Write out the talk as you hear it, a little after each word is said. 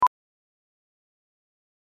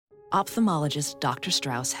Ophthalmologist Dr.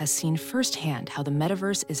 Strauss has seen firsthand how the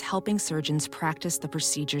metaverse is helping surgeons practice the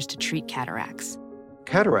procedures to treat cataracts.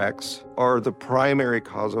 Cataracts are the primary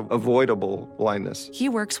cause of avoidable blindness. He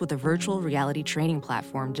works with a virtual reality training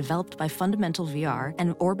platform developed by Fundamental VR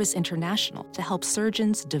and Orbis International to help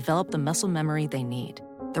surgeons develop the muscle memory they need.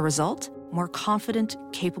 The result? More confident,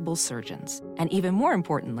 capable surgeons. And even more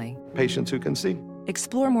importantly, patients who can see.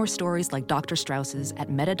 Explore more stories like Dr. Strauss's at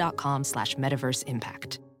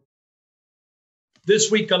meta.com/metaverseimpact.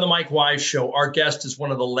 This week on the Mike Wise Show, our guest is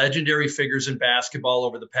one of the legendary figures in basketball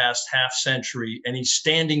over the past half century, and he's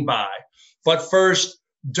standing by. But first,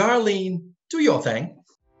 Darlene, do your thing.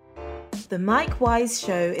 The Mike Wise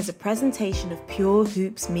Show is a presentation of Pure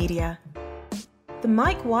Hoops Media. The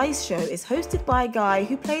Mike Wise Show is hosted by a guy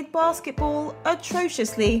who played basketball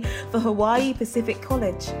atrociously for Hawaii Pacific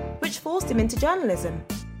College, which forced him into journalism.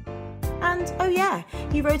 And, oh yeah,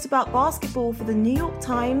 he wrote about basketball for the New York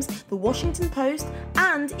Times, the Washington Post,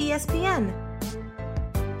 and ESPN.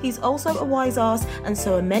 He's also a wise ass, and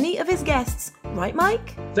so are many of his guests. Right,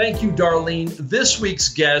 Mike? Thank you, Darlene. This week's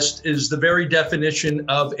guest is the very definition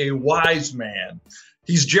of a wise man.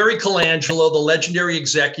 He's Jerry Colangelo, the legendary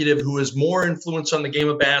executive who has more influence on the game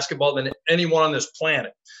of basketball than anyone on this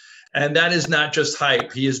planet. And that is not just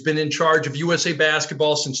hype. He has been in charge of USA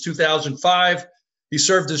Basketball since 2005. He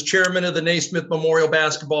served as chairman of the Naismith Memorial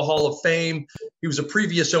Basketball Hall of Fame. He was a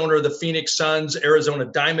previous owner of the Phoenix Suns, Arizona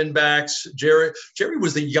Diamondbacks. Jerry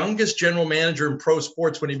was the youngest general manager in pro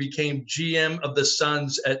sports when he became GM of the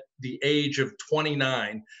Suns at the age of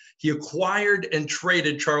 29. He acquired and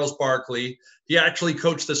traded Charles Barkley. He actually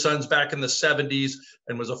coached the Suns back in the 70s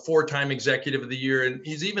and was a four-time executive of the year. And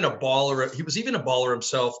he's even a baller. He was even a baller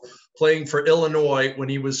himself, playing for Illinois when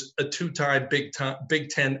he was a two-time Big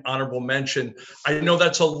Ten honorable mention. I know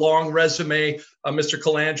that's a long resume, Mr.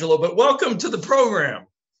 Colangelo, but welcome to the program.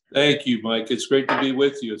 Thank you, Mike. It's great to be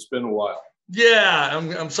with you. It's been a while. Yeah,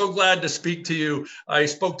 I'm so glad to speak to you. I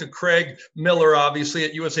spoke to Craig Miller, obviously,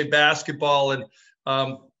 at USA Basketball, and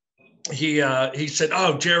he said,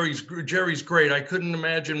 "Oh, Jerry's great. I couldn't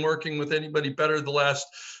imagine working with anybody better the last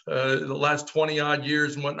 20 odd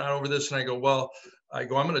years and whatnot over this." And I go,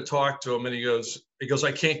 I'm going to talk to him. And he goes,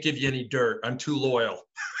 "I can't give you any dirt. I'm too loyal."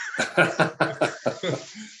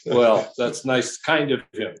 Well, that's nice, kind of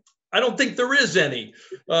him. I don't think there is any.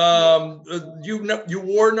 You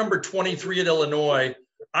wore number 23 at Illinois.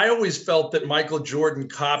 I always felt that Michael Jordan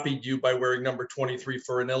copied you by wearing number 23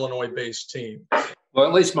 for an Illinois-based team. Well,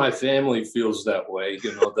 at least my family feels that way,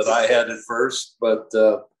 that I had it first, but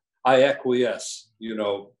I acquiesce.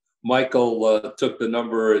 Michael took the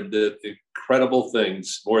number and did incredible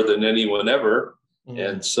things, more than anyone ever. Mm-hmm.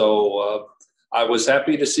 And so I was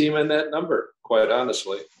happy to see him in that number, quite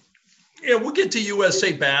honestly. Yeah, we'll get to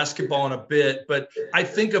USA Basketball in a bit, but I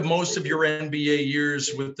think of most of your NBA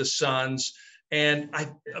years with the Suns, and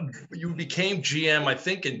you became GM, I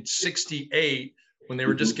think, in '68 when they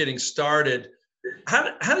were just getting started.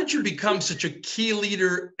 How did you become such a key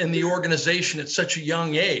leader in the organization at such a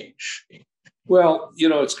young age? Well,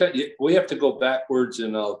 we have to go backwards,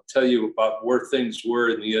 and I'll tell you about where things were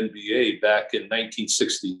in the NBA back in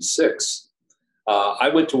 1966. I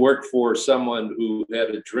went to work for someone who had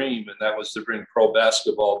a dream, and that was to bring pro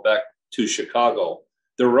basketball back to Chicago.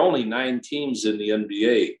 There were only 9 teams in the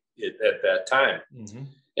NBA at that time. Mm-hmm.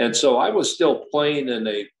 And so I was still playing in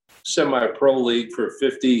a semi-pro league for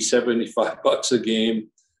 $50-$75 a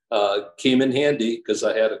game. Came in handy because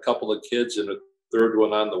I had a couple of kids and a third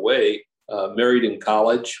one on the way, married in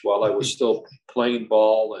college while I was still playing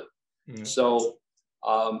ball. And so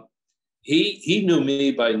he knew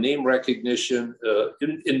me by name recognition.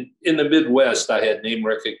 In the Midwest, I had name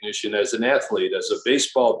recognition as an athlete, as a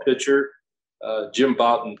baseball pitcher. Jim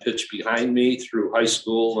Boughton pitched behind me through high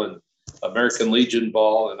school and American Legion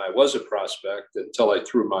ball, and I was a prospect until I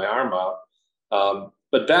threw my arm out.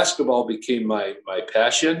 But basketball became my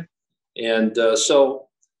passion. And so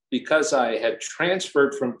because I had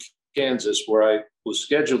transferred from Kansas, where I was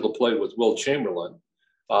scheduled to play with Will Chamberlain,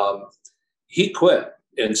 he quit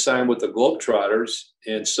and signed with the Globetrotters.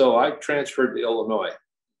 And so I transferred to Illinois.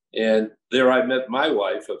 And there I met my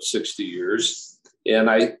wife of 60 years. And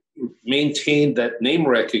I maintained that name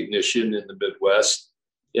recognition in the Midwest.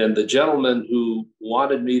 And the gentleman who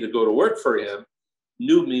wanted me to go to work for him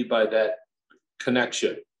knew me by that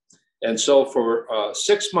connection. And so for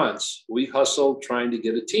 6 months, we hustled trying to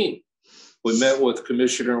get a team. We met with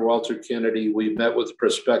Commissioner Walter Kennedy. We met with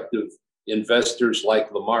prospective investors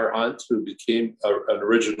like Lamar Hunt, who became an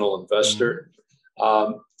original investor.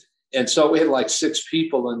 Mm-hmm. And so we had like 6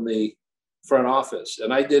 people in the front office,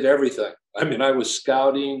 and I did everything. I mean, I was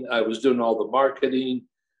scouting, I was doing all the marketing,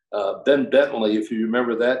 Ben Bentley, if you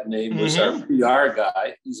remember that name, was our PR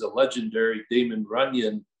guy. He's a legendary Damon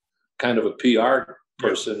Runyon kind of a PR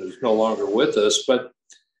person who's no longer with us. But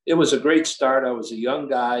it was a great start. I was a young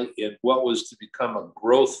guy in what was to become a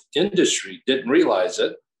growth industry. Didn't realize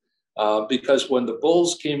it because when the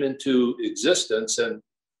Bulls came into existence and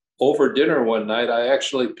over dinner one night, I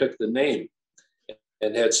actually picked the name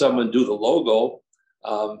and had someone do the logo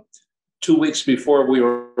 2 weeks before we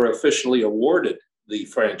were officially awarded the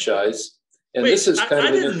franchise. And wait, this is kind of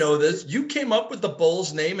I didn't know this. You came up with the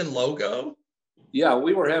Bulls name and logo? Yeah,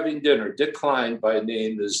 we were having dinner. Dick Klein, by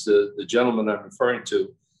name, is the gentleman I'm referring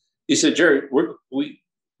to. He said, Jerry, we're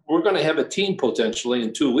going to have a team potentially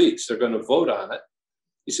in 2 weeks. They're going to vote on it.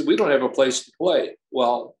 He said, we don't have a place to play.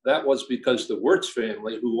 Well, that was because the Wirtz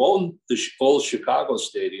family, who owned the old Chicago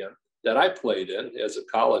stadium that I played in as a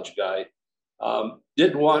college guy,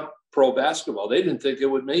 didn't want pro basketball. They didn't think it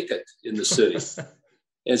would make it in the city.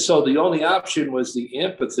 And so the only option was the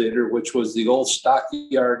amphitheater, which was the old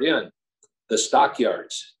Stockyard Inn, the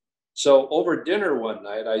Stockyards. So over dinner one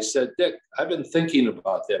night, I said, Dick, I've been thinking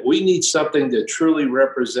about that. We need something that truly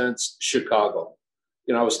represents Chicago.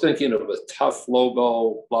 You know, I was thinking of a tough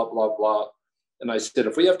logo, blah, blah, blah. And I said,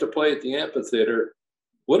 if we have to play at the amphitheater,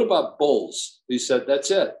 what about Bulls? He said, that's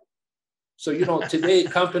it. So, you know, today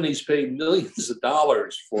companies pay millions of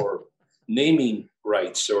dollars for naming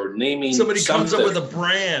rights or naming somebody comes up with a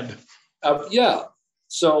brand. Yeah.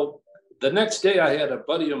 So the next day I had a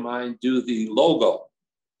buddy of mine do the logo.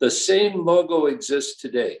 The same logo exists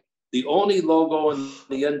today. The only logo in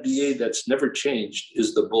the NBA that's never changed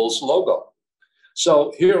is the Bulls logo.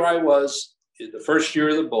 So here I was in the first year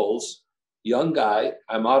of the Bulls, young guy.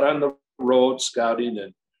 I'm out on the road scouting,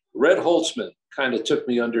 and Red Holtzman kind of took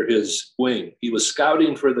me under his wing. He was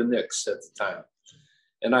scouting for the Knicks at the time.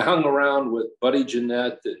 And I hung around with Buddy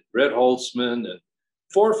Jeanette and Red Holtzman and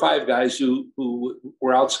 4 or 5 guys who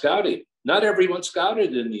were out scouting. Not everyone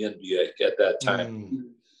scouted in the NBA at that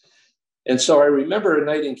time. And so I remember a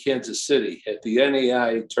night in Kansas City at the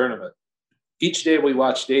NAI tournament. Each day we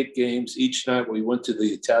watched 8 games. Each night we went to the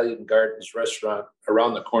Italian Gardens restaurant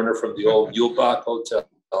around the corner from the old Muehlbach Hotel.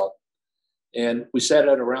 And we sat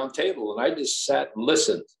at a round table, and I just sat and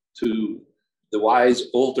listened to the wise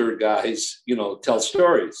older guys, you know, tell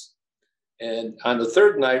stories. And on the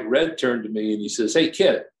third night, Red turned to me and he says, hey,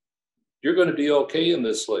 kid, you're going to be okay in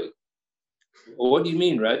this league. Well, what do you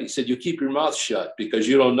mean, Red? He said, you keep your mouth shut because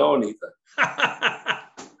you don't know anything.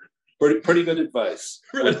 Pretty good advice,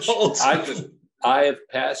 which I have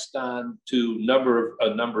passed on to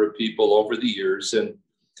a number of people over the years. And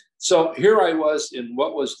so here I was in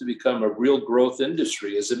what was to become a real growth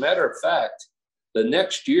industry. As a matter of fact, the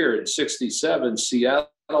next year in '67, Seattle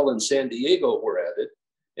and San Diego were added.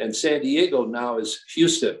 And San Diego now is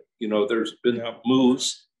Houston. You know, there's been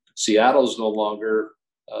moves. Seattle's no longer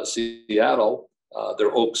Seattle.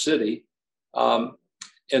 They're Oak City. And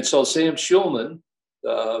so Sam Schulman,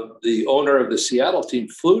 the owner of the Seattle team,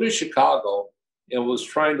 flew to Chicago and was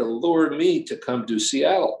trying to lure me to come to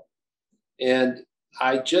Seattle. And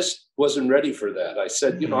I just wasn't ready for that. I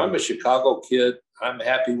said, you know, I'm a Chicago kid. I'm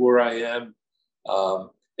happy where I am.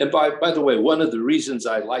 And by the way, one of the reasons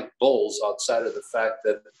I like Bulls, outside of the fact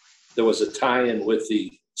that there was a tie-in with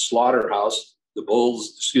the slaughterhouse, the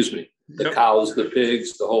bulls, the cows, the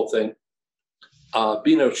pigs, the whole thing.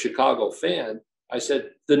 Being a Chicago fan, I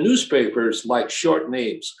said, the newspapers like short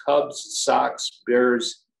names: Cubs, Sox,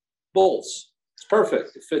 Bears, Bulls. It's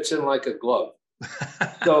perfect. It fits in like a glove.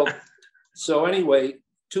 So anyway,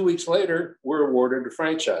 2 weeks later, we're awarded a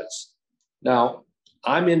franchise. Now,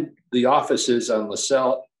 I'm in the offices on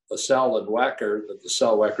LaSalle and Wacker, the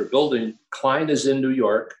LaSalle Wacker building. Klein is in New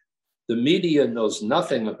York. The media knows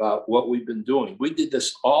nothing about what we've been doing. We did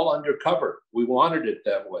this all undercover. We wanted it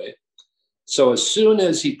that way. So as soon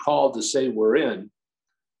as he called to say we're in,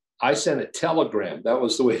 I sent a telegram. That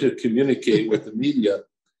was the way to communicate with the media.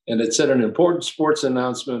 And it said an important sports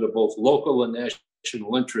announcement of both local and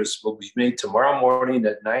national interest will be made tomorrow morning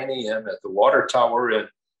at 9 a.m. at the Water Tower Inn.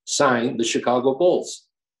 Signed, the Chicago Bulls.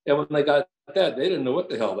 And when they got that, they didn't know what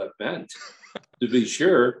the hell that meant, to be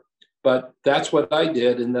sure. But that's what I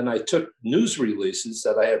did. And then I took news releases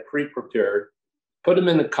that I had pre-prepared, put them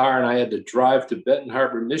in the car, and I had to drive to Benton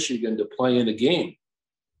Harbor, Michigan to play in a game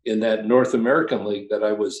in that North American League that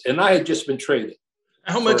I was. And I had just been traded.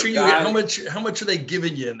 How much are they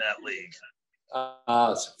giving you in that league?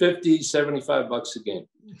 It's $50, $75 a game.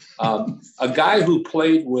 A guy who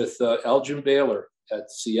played with Elgin Baylor at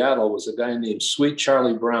Seattle was a guy named Sweet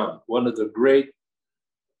Charlie Brown, one of the great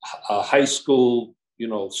high school,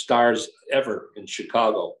 stars ever in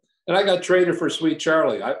Chicago. And I got traded for Sweet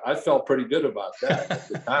Charlie. I felt pretty good about that at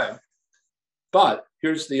the time. But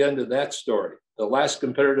here's the end of that story. The last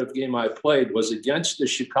competitive game I played was against the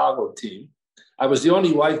Chicago team. I was the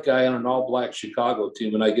only white guy on an all-black Chicago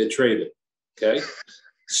team, and I get traded. Okay.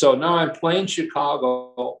 So now I'm playing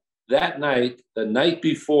Chicago that night. The night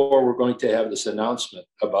before, we're going to have this announcement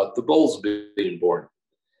about the Bulls being born.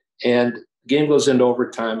 And the game goes into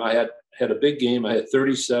overtime. I had a big game. I had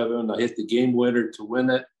 37. I hit the game winner to win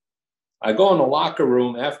it. I go in the locker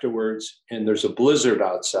room afterwards, and there's a blizzard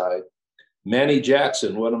outside. Manny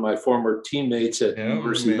Jackson, one of my former teammates at the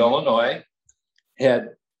University of Illinois,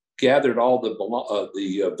 had gathered all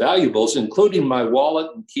the valuables, including my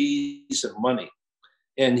wallet and keys and money.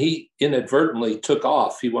 And he inadvertently took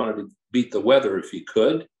off. He wanted to beat the weather if he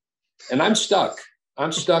could. And I'm stuck.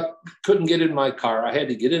 Couldn't get in my car. I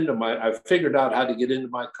figured out how to get into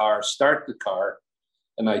my car, start the car.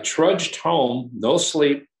 And I trudged home, no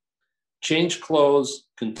sleep, changed clothes,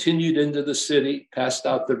 continued into the city, passed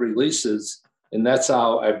out the releases. And that's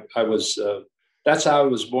how I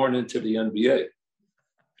was born into the NBA.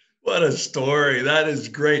 What a story. That is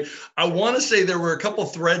great. I want to say there were a couple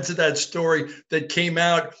threads of that story that came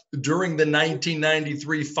out during the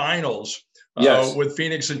 1993 finals with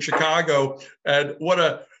Phoenix and Chicago. And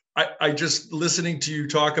I just listening to you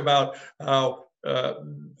talk about how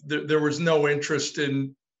there was no interest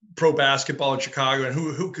in pro basketball in Chicago and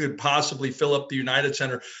who could possibly fill up the United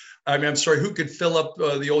Center. Who could fill up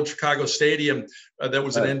the old Chicago Stadium that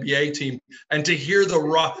was an NBA team, and to hear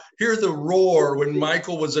the roar when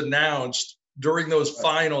Michael was announced during those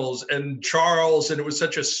finals and Charles, and it was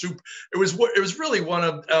such a it was really one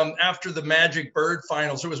of after the Magic Bird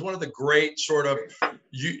finals, it was one of the great sort of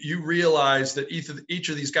you realize that each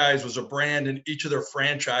of these guys was a brand and each of their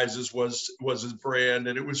franchises was his brand,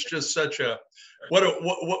 and it was just such a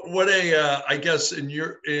I guess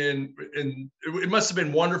it must have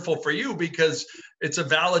been wonderful for you because it's a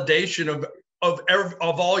validation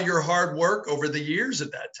of all your hard work over the years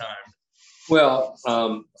at that time. Well,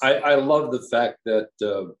 I love the fact that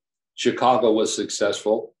Chicago was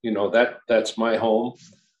successful. That's my home.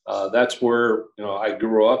 That's where I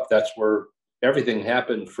grew up. That's where everything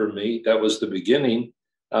happened for me. That was the beginning.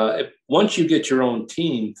 Once you get your own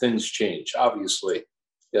team, things change. Obviously.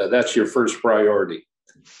 Yeah, that's your first priority.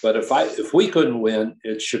 But if we couldn't win,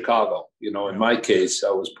 it's Chicago. In my case,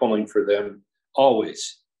 I was pulling for them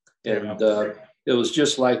always. And it was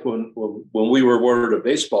just like when we were a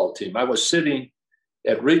baseball team. I was sitting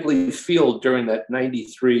at Wrigley Field during that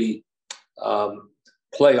 93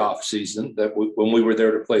 playoff season when we were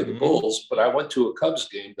there to play the Bulls. But I went to a Cubs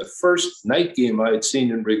game, the first night game I had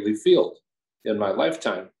seen in Wrigley Field in my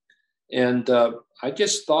lifetime. And I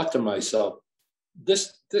just thought to myself,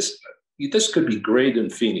 this could be great in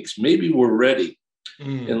Phoenix. Maybe we're ready.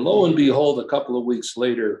 And lo and behold, a couple of weeks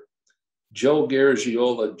later, Joe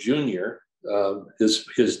Garagiola Jr.,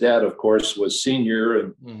 his dad, of course, was senior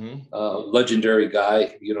and legendary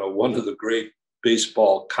guy, one of the great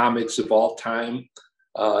baseball comics of all time,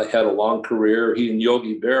 had a long career. He and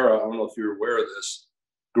Yogi Berra, I don't know if you're aware of this,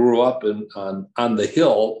 grew up on the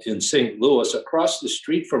Hill in St. Louis across the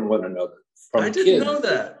street from one another. I didn't know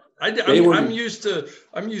that. I'm used to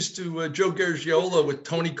Joe Garagiola with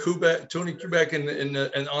Tony Kubek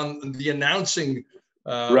and on the announcing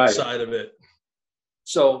side of it.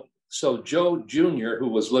 So Joe Jr., who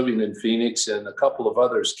was living in Phoenix, and a couple of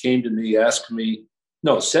others came to me,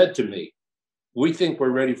 said to me, "We think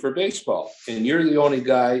we're ready for baseball, and you're the only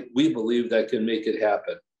guy we believe that can make it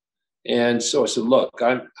happen." And so I said, "Look,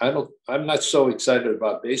 I'm not so excited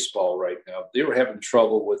about baseball right now." They were having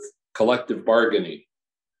trouble with collective bargaining.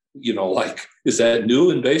 Is that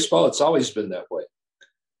new in baseball? It's always been that way.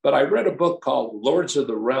 But I read a book called Lords of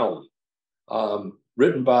the Realm,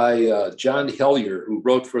 written by John Hellier, who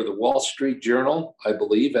wrote for the Wall Street Journal, I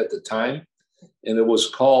believe, at the time. And it was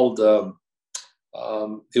called,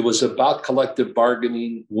 it was about collective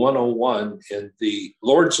bargaining 101. And the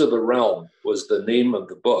Lords of the Realm was the name of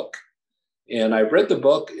the book. And I read the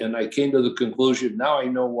book and I came to the conclusion, now I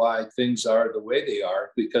know why things are the way they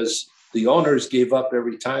are, because the owners gave up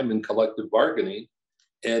every time in collective bargaining,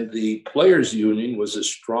 and the players' union was the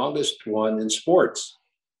strongest one in sports.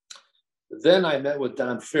 Then I met with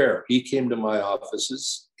Don Fair. He came to my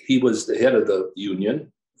offices. He was the head of the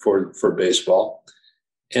union for baseball,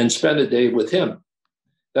 and spent a day with him.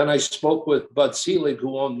 Then I spoke with Bud Selig,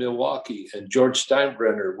 who owned Milwaukee, and George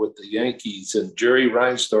Steinbrenner with the Yankees, and Jerry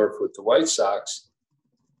Reinsdorf with the White Sox.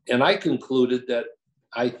 And I concluded that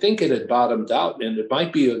I think it had bottomed out and it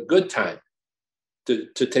might be a good time to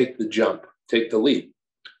take the jump, take the leap.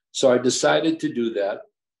 So I decided to do that.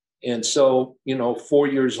 And so, 4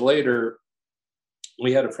 years later,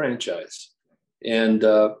 we had a franchise. And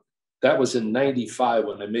that was in 95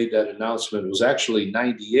 when I made that announcement. It was actually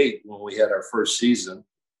 98 when we had our first season.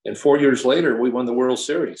 And 4 years later, we won the World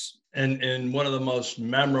Series. And one of the most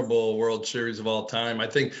memorable World Series of all time. I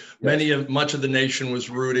think much of the nation was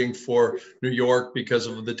rooting for New York because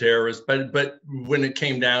of the terrorists. But when it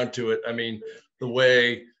came down to it, I mean, the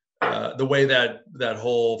way that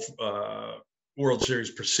whole World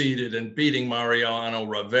Series proceeded and beating Mariano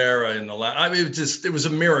Rivera in the last, I mean, it was a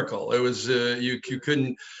miracle. It was you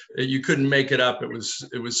couldn't make it up. It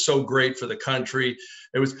was so great for the country.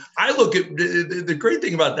 I look at the great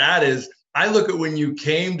thing about that is I look at when you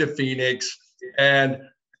came to Phoenix, and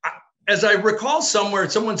as I recall somewhere,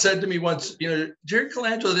 someone said to me once, Jerry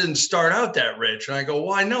Colangelo didn't start out that rich. And I go,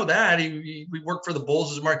 well, I know that. We worked for the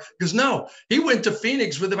Bulls as a market. He goes, no, he went to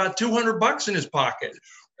Phoenix with about $200 in his pocket.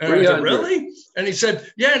 And I said, really? And he said,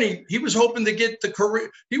 yeah. And he was hoping to get the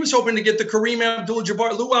Kareem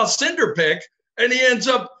Abdul-Jabbar, Lou Alcindor pick. And he ends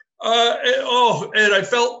up, and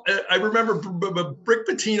I remember Brick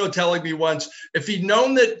Pitino telling me once, if he'd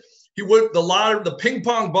known that the ping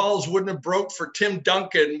pong balls wouldn't have broke for Tim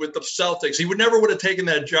Duncan with the Celtics, he would have taken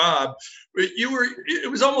that job. It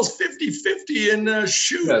was almost 50-50 in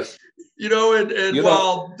shoot, yes.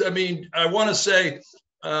 While, I mean, I want to say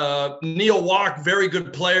Neil Walk, very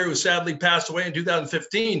good player who sadly passed away in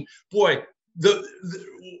 2015. Boy,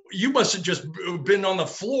 you must have just been on the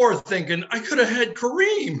floor thinking, I could have had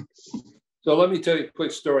Kareem. So let me tell you a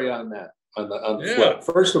quick story on that, on the flip.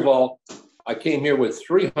 First of all, I came here with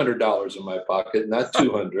 $300 in my pocket, not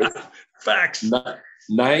 200. Facts.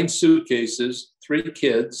 9 suitcases, 3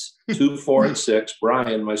 kids, 2, 4, and 6.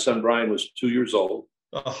 My son Brian was 2 years old.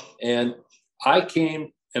 Oh. And I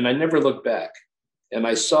came and I never looked back. And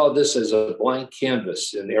I saw this as a blank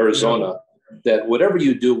canvas in Arizona, that whatever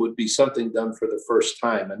you do would be something done for the first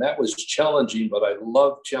time. And that was challenging, but I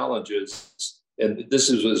love challenges. And this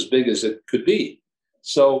is as big as it could be.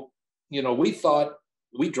 So,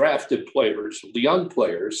 we drafted players, young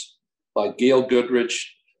players like Gail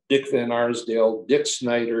Goodrich, Dick Van Arsdale, Dick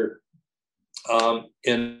Snyder,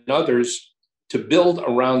 and others to build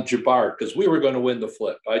around Jabbar because we were going to win the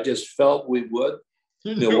flip. I just felt we would.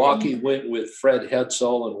 Milwaukee went with Fred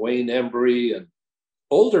Hetzel and Wayne Embry and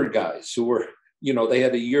older guys who were, they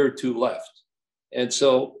had a year or two left. And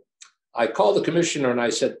so I called the commissioner and I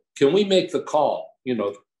said, can we make the call,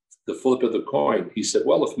 the flip of the coin? He said,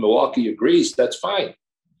 well, if Milwaukee agrees, that's fine.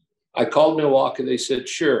 I called Milwaukee. They said,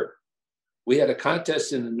 sure. We had a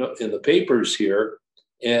contest in the papers here,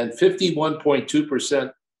 and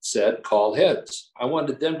 51.2% said call heads. I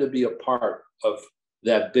wanted them to be a part of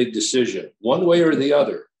that big decision, one way or the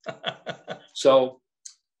other. So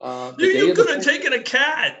you could have taken a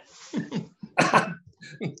cat.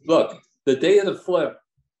 Look, the day of the flip,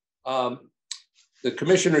 the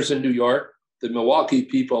commissioner's in New York. The Milwaukee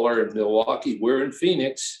people are in Milwaukee. We're in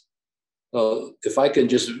Phoenix. If I can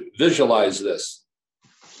just visualize this,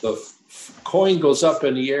 the coin goes up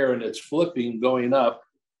in the air and it's flipping, going up,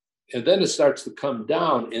 and then it starts to come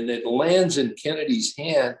down and it lands in Kennedy's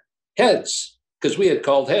hand, heads, because we had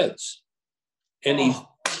called heads. And he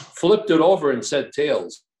flipped it over and said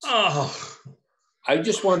tails. Oh. I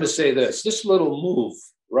just want to say this little move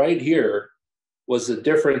right here was the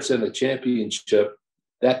difference in a championship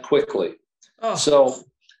that quickly. Oh. So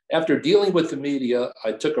after dealing with the media,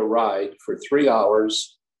 I took a ride for 3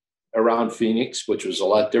 hours around Phoenix, which was a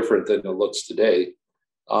lot different than it looks today.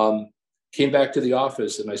 Came back to the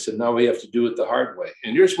office and I said, now we have to do it the hard way.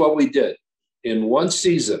 And here's what we did. In one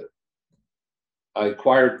season, I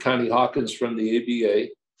acquired Connie Hawkins from the ABA.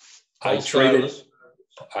 I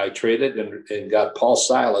traded and got Paul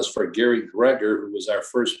Silas for Gary Greger, who was our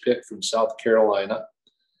first pick from South Carolina.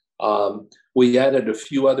 We added a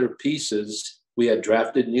few other pieces. We had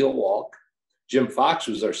drafted Neil Walk. Jim Fox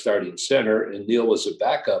was our starting center, and Neil was a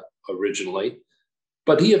backup originally.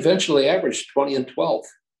 But he eventually averaged 20 and 12,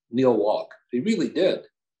 Neil Walk. He really did.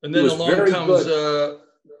 And then along comes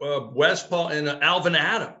Wes Paul and Alvin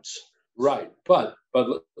Adams. Right. But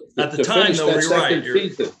at the time, though, you're right.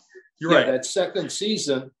 You're right. That second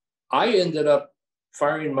season, I ended up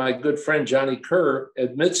firing my good friend Johnny Kerr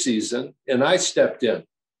at midseason, and I stepped in.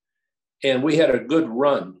 And we had a good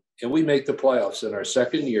run, and we make the playoffs in our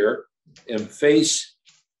second year and face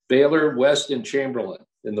Baylor, West, and Chamberlain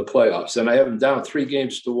in the playoffs. And I have them down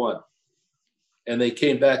 3-1. And they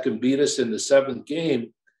came back and beat us in the 7th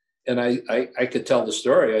game. And I could tell the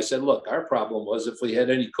story. I said, look, our problem was if we had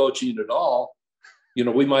any coaching at all,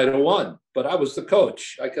 we might have won. But I was the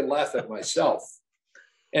coach. I could laugh at myself.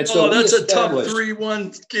 And so that's a tough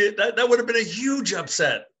 3-1 skid. That would have been a huge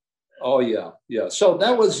upset. Oh, yeah. Yeah. So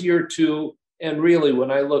that was year 2. And really,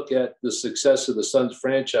 when I look at the success of the Suns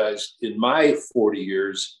franchise in my 40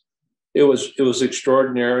 years, it was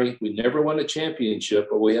extraordinary. We never won a championship,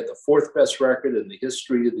 but we had the 4th best record in the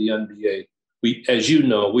history of the NBA. We, as you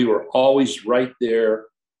know, we were always right there.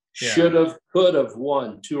 Yeah. Should have, could have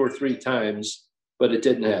won 2 or 3 times, but it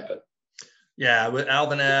didn't happen. Yeah, with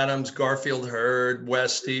Alvin Adams, Garfield Hurd,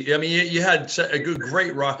 Westy. I mean, you had a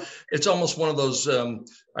great rock. It's almost one of those.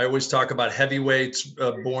 I always talk about heavyweights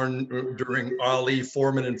born during Ali,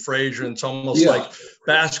 Foreman, and Frazier. And it's almost like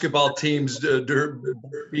basketball teams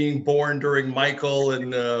being born during Michael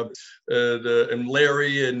and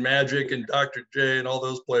Larry and Magic and Dr. J and all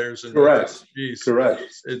those players. And correct. Geez, correct.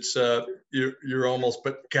 It's you're almost,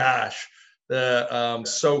 but gosh.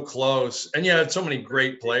 So close, and you had so many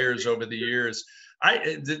great players over the years.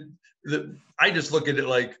 I just look at it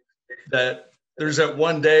like that. There's that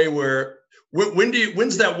one day where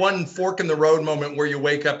when's that one fork in the road moment where you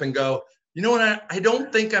wake up and go, you know what? I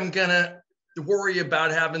don't think I'm gonna worry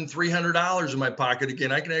about having $300 in my pocket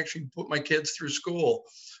again. I can actually put my kids through school.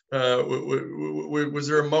 Was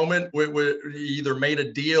there a moment where you either made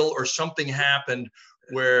a deal or something happened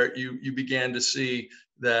where you began to see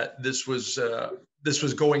that this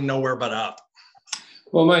was going nowhere but up?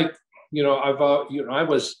 Well, Mike, I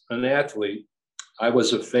was an athlete. I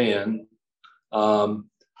was a fan.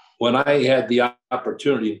 When I had the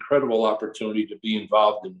incredible opportunity to be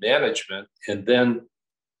involved in management, and then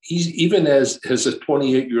even as a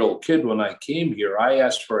 28-year-old kid, when I came here, I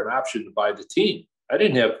asked for an option to buy the team. I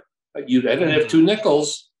didn't have 2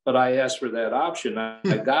 nickels, but I asked for that option.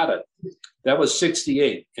 I got it. That was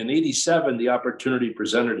 68. In 87, the opportunity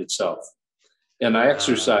presented itself, and I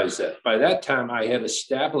exercised that. By that time, I had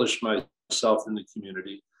established myself in the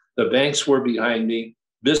community. The banks were behind me.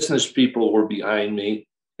 Business people were behind me.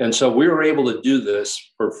 And so we were able to do this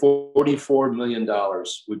for $44 million.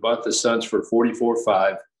 We bought the Suns for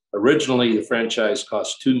 $44.5. Originally, the franchise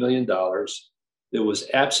cost $2 million. It was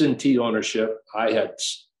absentee ownership. I had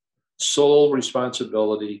sole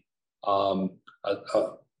responsibility,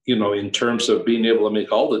 in terms of being able to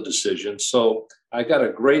make all the decisions. So I got a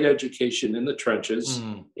great education in the trenches.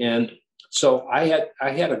 And so I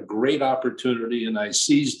had a great opportunity, and I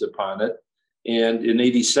seized upon it. And in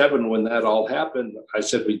 87, when that all happened, I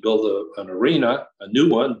said, we build an arena, a new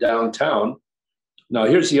one downtown. Now,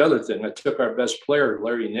 here's the other thing. I took our best player,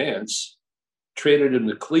 Larry Nance, traded him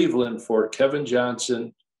to Cleveland for Kevin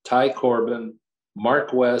Johnson, Ty Corbin,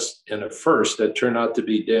 Mark West, and a first that turned out to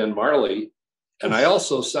be Dan Marley. And I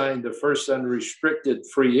also signed the first unrestricted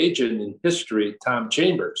free agent in history, Tom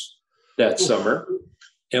Chambers, that summer.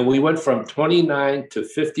 And we went from 29 to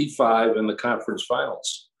 55 in the conference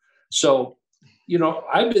finals. So,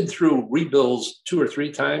 I've been through rebuilds 2 or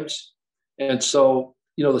 3 times. And so,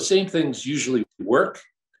 the same things usually work.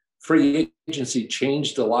 Free agency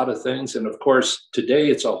changed a lot of things. And of course, today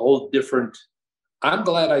it's a whole different. I'm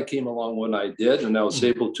glad I came along when I did, and I was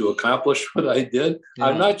able to accomplish what I did. Yeah.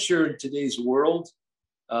 I'm not sure in today's world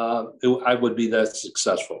I would be that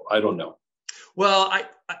successful. I don't know. Well,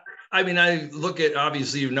 I mean, I look at,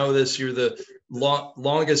 obviously, this, you're the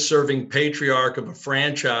longest serving patriarch of a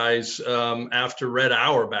franchise after Red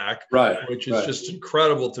Auerbach, right? Which is just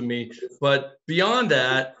incredible to me. But beyond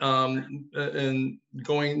that, and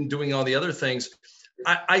doing all the other things,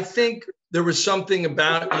 I think there was something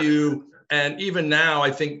about you. And even now, I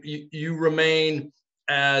think you remain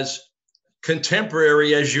as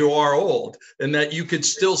contemporary as you are old, and that you could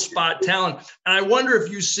still spot talent. And I wonder if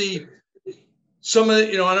you see some of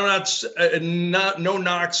the, I'm no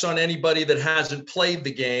knocks on anybody that hasn't played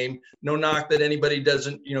the game. No knock that anybody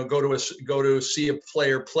doesn't, go to see a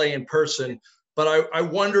player play in person. But I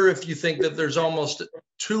wonder if you think that there's almost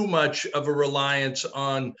too much of a reliance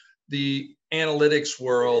on the analytics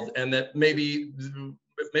world, and that maybe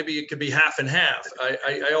it could be half and half.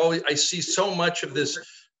 I see so much of this,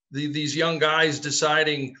 these young guys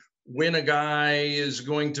deciding when a guy is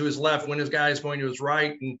going to his left, when his guy is going to his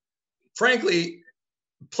right. And frankly,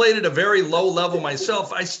 played at a very low level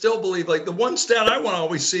myself. I still believe, like, the one stat I want to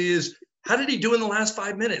always see is, how did he do in the last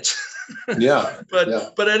 5 minutes? Yeah. But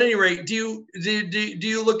at any rate, do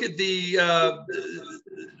you look at the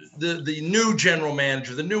new general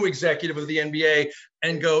manager, the new executive of the NBA,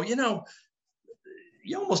 and go,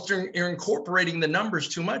 you almost are incorporating the numbers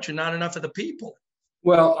too much and not enough of the people?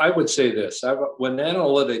 Well, I would say this. When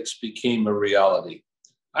analytics became a reality,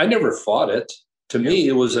 I never fought it. To me,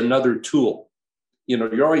 it was another tool.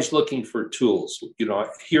 You're always looking for tools.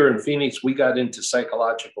 Here in Phoenix, we got into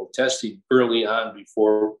psychological testing early on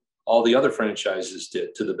before all the other franchises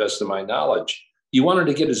did, to the best of my knowledge. You wanted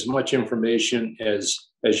to get as much information as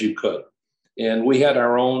as you could. And we had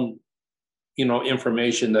our own,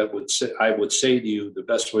 information that I would say to you, the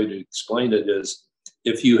best way to explain it is,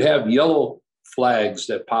 if you have yellow flags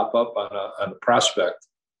that pop up on a prospect,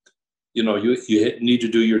 you need to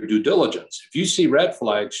do your due diligence. If you see red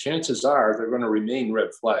flags, chances are they're going to remain red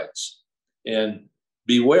flags. And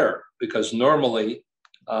beware, because normally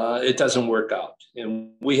it doesn't work out.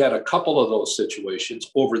 And we had a couple of those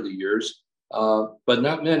situations over the years, but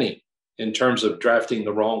not many, in terms of drafting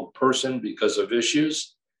the wrong person because of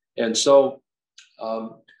issues. And so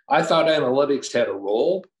I thought analytics had a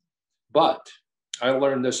role, but I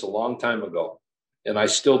learned this a long time ago, and I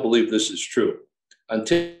still believe this is true.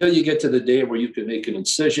 Until you get to the day where you can make an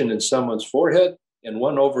incision in someone's forehead and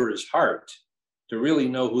one over his heart to really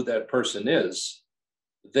know who that person is,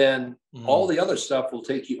 then all the other stuff will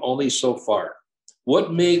take you only so far.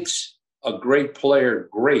 What makes a great player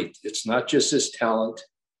great? It's not just his talent.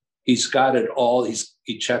 He's got it all.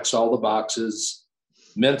 He checks all the boxes.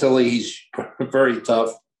 Mentally, he's very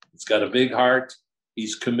tough. He's got a big heart.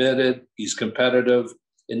 He's committed. He's competitive.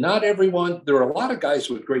 And not everyone, there are a lot of guys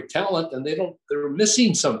with great talent and they're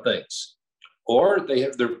missing some things, or they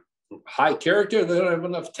have their high character. They don't have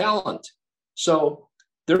enough talent. So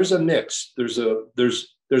there's a mix. There's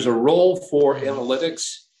a role for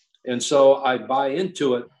analytics. And so I buy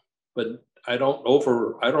into it, but I don't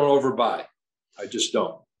overbuy. I just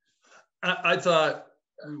don't. I thought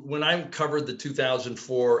when I covered the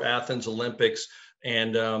 2004 Athens Olympics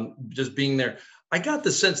and just being there, I got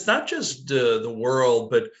the sense, not just the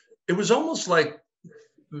world, but it was almost like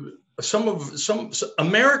some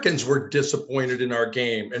Americans were disappointed in our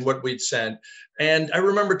game and what we'd sent. And I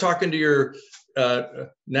remember talking to your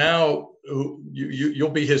now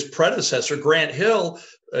you'll be his predecessor, Grant Hill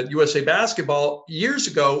at USA Basketball years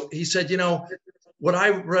ago. He said, what I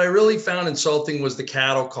really found insulting was the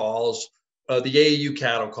cattle calls. The AAU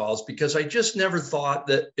cattle calls, because I just never thought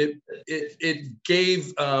that it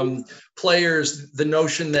gave players the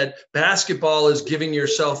notion that basketball is giving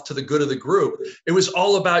yourself to the good of the group. It was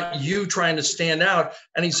all about you trying to stand out.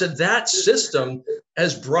 And he said that system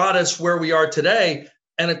has brought us where we are today.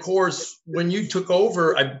 And of course, when you took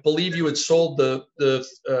over, I believe you had sold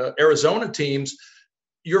the Arizona teams.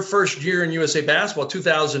 Your first year in USA Basketball,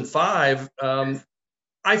 2005,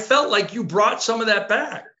 I felt like you brought some of that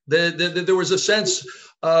back. There was a sense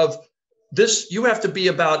of this, you have to be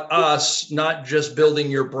about us, not just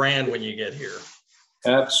building your brand when you get here.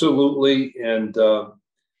 Absolutely. And,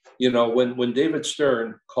 when David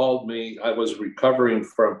Stern called me, I was recovering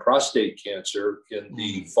from prostate cancer in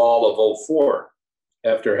the fall of 2004,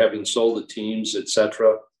 after having sold the teams, et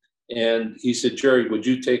cetera. And he said, Jerry, would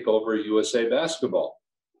you take over USA Basketball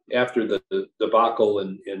after the debacle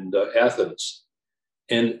in Athens?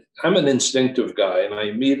 And I'm an instinctive guy. And I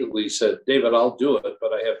immediately said, David, I'll do it,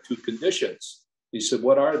 but I have two conditions. He said,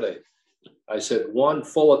 what are they? I said, one,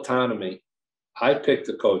 full autonomy. I picked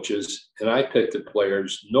the coaches and I picked the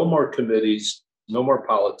players. No more committees, no more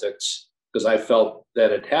politics, because I felt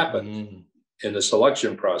that had happened in the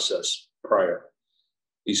selection process prior.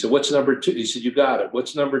 He said, what's number two? He said, you got it.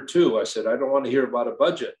 What's number two? I said, I don't want to hear about a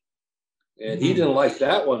budget. And he didn't like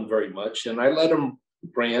that one very much. And I let him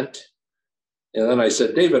rant. And then I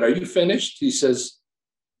said, David, are you finished? He says,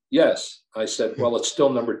 yes. I said, well, it's still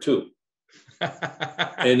number two.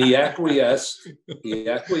 And he acquiesced.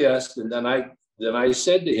 And then I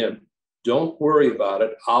said to him, don't worry about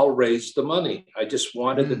it. I'll raise the money. I just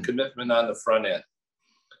wanted the commitment on the front end.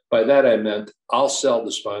 By that, I meant I'll sell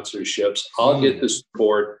the sponsorships. I'll get the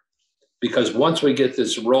support, because once we get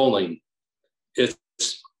this rolling, it's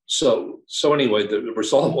so anyway, the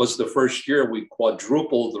result was the first year we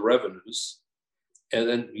quadrupled the revenues. And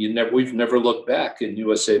then we've never looked back in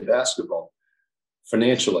USA Basketball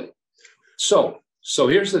financially. So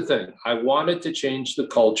here's the thing. I wanted to change the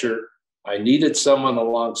culture. I needed someone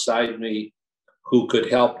alongside me who could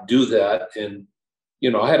help do that. And,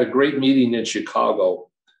 I had a great meeting in Chicago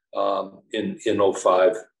in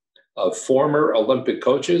 2005 of former Olympic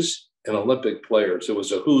coaches and Olympic players. It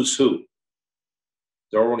was a who's who.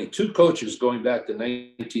 There were only two coaches going back to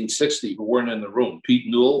 1960 who weren't in the room. Pete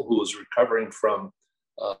Newell, who was recovering from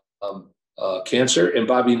cancer, and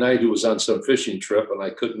Bobby Knight, who was on some fishing trip, and I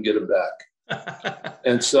couldn't get him back.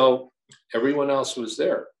 And so everyone else was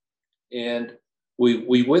there. And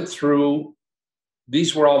we went through,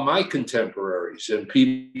 these were all my contemporaries and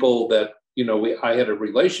people that, I had a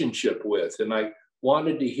relationship with, and I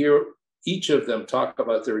wanted to hear each of them talk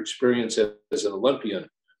about their experience as an Olympian.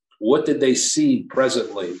 What did they see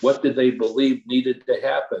presently? What did they believe needed to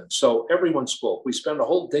happen? So everyone spoke. We spent a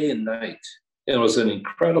whole day and night. And it was an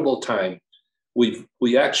incredible time.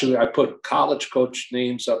 I put college coach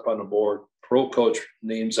names up on the board, pro coach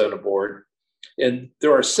names on the board. And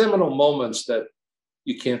there are seminal moments that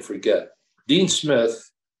you can't forget. Dean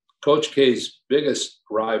Smith, Coach K's biggest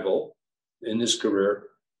rival in his career,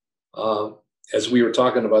 as we were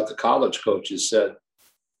talking about the college coaches, said,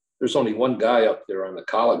 there's only one guy up there on the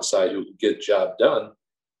college side who can get the job done,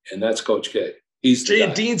 and that's Coach K. He's the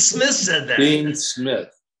guy. Dean Smith said that. Dean Smith.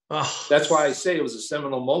 Oh. That's why I say it was a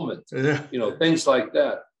seminal moment, Yeah. Things like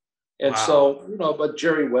that. And Wow. so, but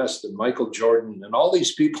Jerry West and Michael Jordan and all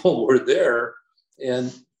these people were there,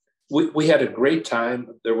 and we had a great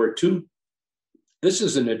time. There were this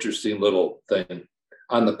is an interesting little thing.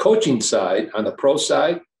 On the coaching side, on the pro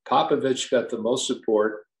side, Popovich got the most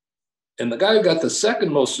support. And the guy who got the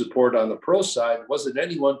second most support on the pro side wasn't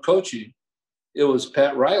anyone coaching. It was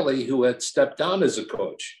Pat Riley, who had stepped down as a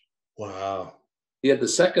coach. Wow. He had the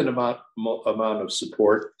second amount of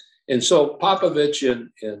support. And so Popovich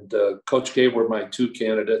and Coach K were my two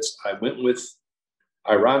candidates.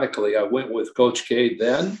 Ironically, I went with Coach K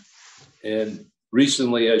then. And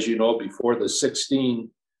recently, as you know, before the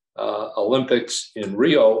 2016 Olympics in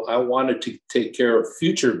Rio, I wanted to take care of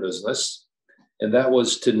future business. And that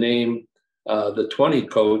was to name the 20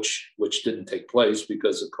 coach, which didn't take place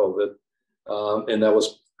because of COVID. And that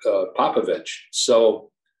was Popovich.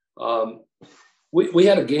 So we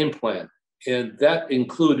had a game plan. And that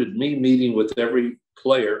included me meeting with every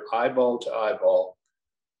player, eyeball to eyeball,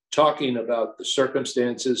 talking about the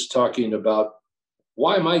circumstances, talking about,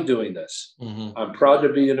 why am I doing this? Mm-hmm. I'm proud to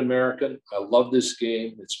be an American. I love this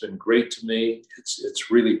game. It's been great to me. It's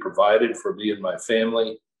really provided for me and my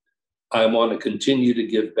family. I want to continue to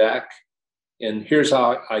give back. And here's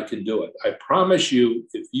how I can do it. I promise you,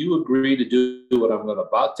 if you agree to do what I'm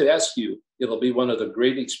about to ask you, it'll be one of the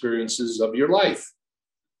great experiences of your life.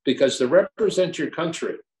 Because to represent your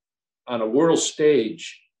country on a world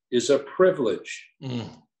stage is a privilege. Mm.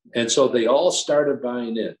 And so they all started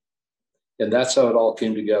buying in. And that's how it all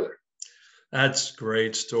came together. That's a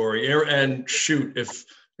great story. And shoot, if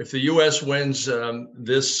the U.S. wins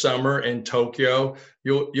this summer in Tokyo,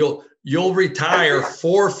 you'll retire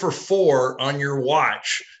 4 for 4 on your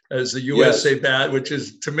watch as the USA bat, which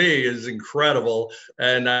is, to me, is incredible.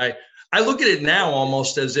 And I look at it now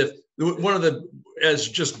almost as if as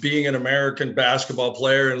just being an American basketball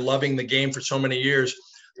player and loving the game for so many years,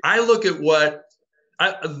 I look at what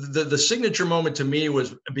the signature moment to me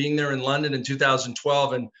was being there in London in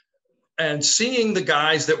 2012 and seeing the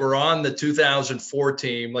guys that were on the 2004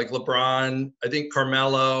 team, like LeBron, I think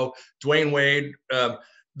Carmelo, Dwayne Wade, and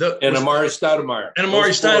Amari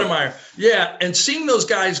Stoudemire. Yeah. And seeing those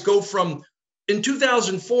guys go from, in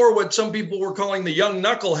 2004, what some people were calling the young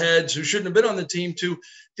knuckleheads who shouldn't have been on the team, to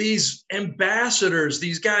these ambassadors,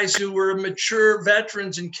 these guys who were mature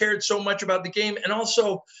veterans and cared so much about the game, and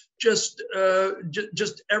also just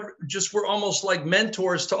were almost like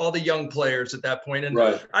mentors to all the young players at that point. And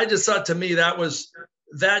right. I just thought, to me,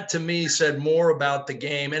 that to me said more about the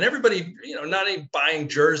game, and everybody, not even buying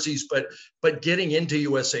jerseys, but getting into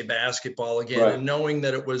USA basketball again, right. And knowing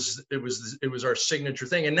that it was our signature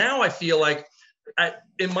thing. And now I feel like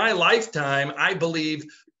in my lifetime, I believe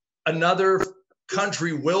another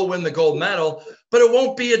country will win the gold medal, but it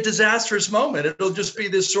won't be a disastrous moment. It'll just be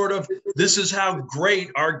this sort of, this is how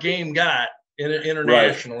great our game got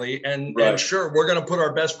internationally. Right. And sure, we're going to put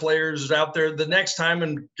our best players out there the next time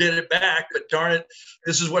and get it back. But darn it,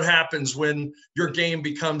 this is what happens when your game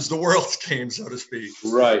becomes the world's game, so to speak.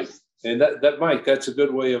 Right. And that Mike, that's a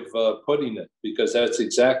good way of putting it, because that's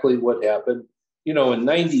exactly what happened. In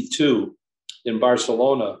 92 in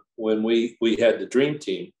Barcelona, when we had the dream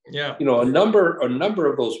team, a number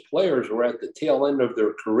of those players were at the tail end of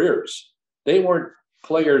their careers. They weren't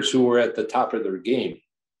players who were at the top of their game.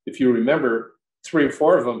 If you remember, 3 or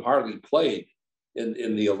 4 of them hardly played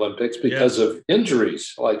in the Olympics because of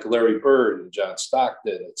injuries, like Larry Bird and John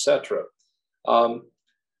Stockton, et cetera.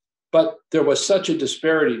 But there was such a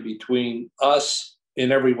disparity between us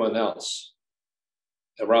and everyone else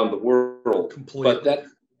around the world. Completely. But that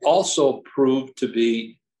also proved to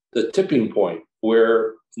be the tipping point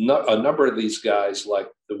where a number of these guys like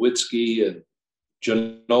Nowitzki and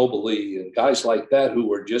Ginobili and guys like that, who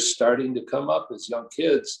were just starting to come up as young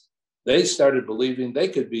kids, they started believing they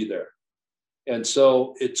could be there. And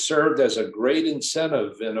so it served as a great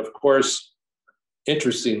incentive. And of course,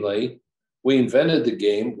 interestingly, we invented the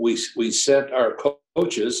game. We sent our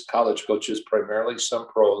coaches, college coaches primarily, some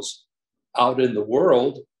pros, out in the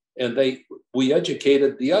world, and we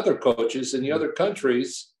educated the other coaches in the other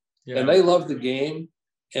countries, and they loved the game,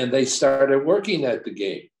 and they started working at the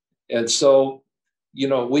game. And so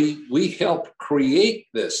we help create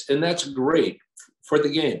this, and that's great for the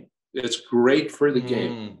game. It's great for the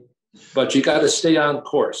game, but you got to stay on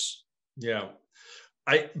course. Yeah.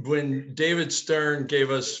 When David Stern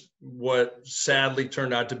gave us what sadly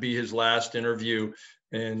turned out to be his last interview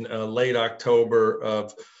in late October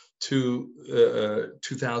of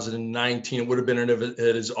 2019, it would have been at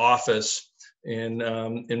his office in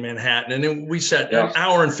Manhattan, and then we sat an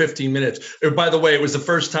hour and 15 minutes. By the way, it was the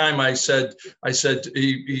first time I said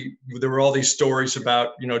there were all these stories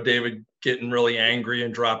about David getting really angry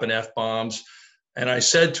and dropping F-bombs, and I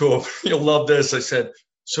said to him, "You'll love this." I said,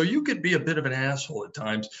 "So you could be a bit of an asshole at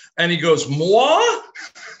times," and he goes, "Moi,"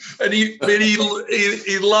 and he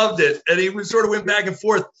loved it, and he sort of went back and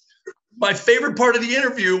forth. My favorite part of the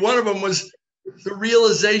interview, one of them was the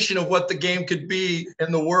realization of what the game could be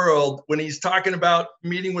in the world when he's talking about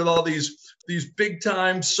meeting with all these big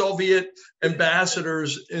time Soviet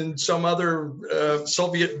ambassadors in some other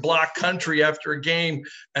Soviet bloc country after a game,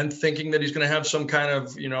 and thinking that he's going to have some kind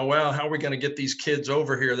of, well, how are we going to get these kids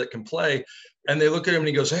over here that can play? And they look at him and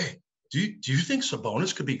he goes, "Hey, do you think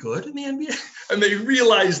Sabonis could be good in the NBA?" And they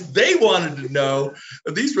realized they wanted to know.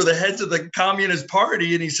 These were the heads of the Communist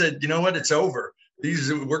Party. And he said, "You know what? It's over.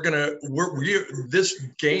 This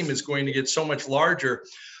game is going to get so much larger."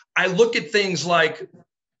 I look at things like,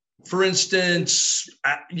 for instance,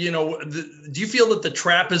 do you feel that the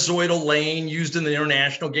trapezoidal lane used in the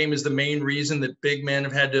international game is the main reason that big men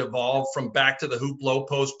have had to evolve from back to the hoop low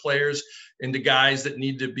post players into guys that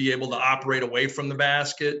need to be able to operate away from the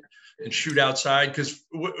basket and shoot outside? Because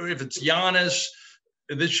if it's Giannis,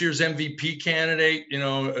 this year's MVP candidate,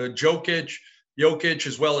 Jokic,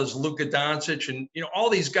 as well as Luka Doncic, and all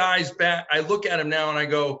these guys back, I look at him now and I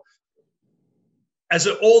go, as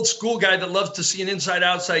an old school guy that loves to see an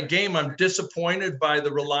inside-outside game, I'm disappointed by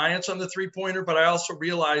the reliance on the three-pointer, but I also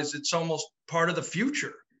realize it's almost part of the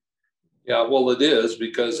future. Yeah, well, it is,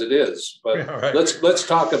 because it is. But yeah, right. let's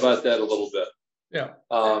talk about that a little bit. Yeah.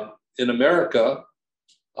 In America,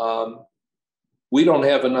 we don't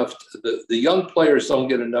have enough. The young players don't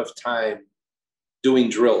get enough time doing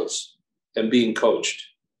drills and being coached.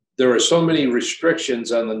 There are so many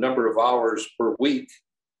restrictions on the number of hours per week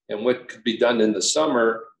and what could be done in the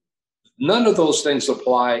summer. None of those things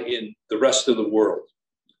apply in the rest of the world.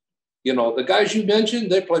 The guys you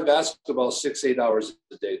mentioned, they play basketball 6-8 hours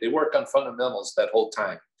a day. They work on fundamentals that whole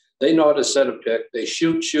time. They know how to set a pick. They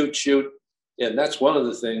shoot. And that's one of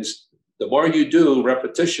the things. The more you do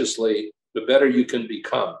repetitiously, the better you can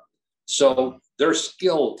become. So they're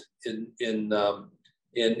skilled in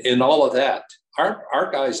all of that.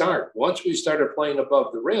 Our guys aren't. Once we started playing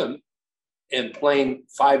above the rim and playing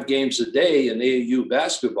 5 games a day in AAU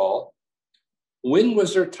basketball, when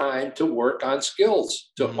was there time to work on skills,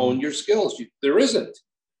 to hone your skills? There isn't.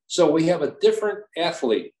 So we have a different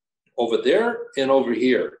athlete over there and over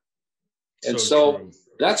here. And so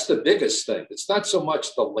that's the biggest thing. It's not so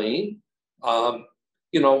much the lane.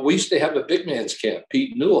 We used to have a big man's camp.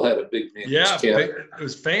 Pete Newell had a big man's camp. Yeah, it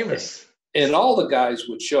was famous. And all the guys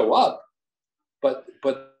would show up, but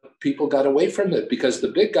people got away from it because the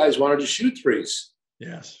big guys wanted to shoot threes.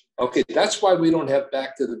 Yes. Okay, that's why we don't have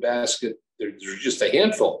back to the basket. There's just a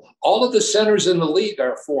handful. All of the centers in the league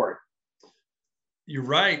are foreign. You're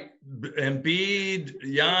right. Embiid,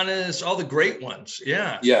 Giannis, all the great ones.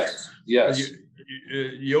 Yeah. Yes.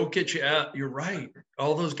 Jokic, you're right.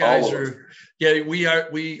 All those guys are. Yeah,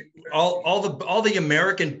 all the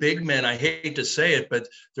American big men. I hate to say it, but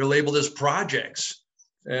they're labeled as projects.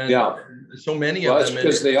 And so many of them. That's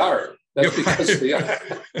because they are. That's because they are.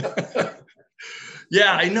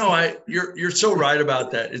 Yeah, I know. You're so right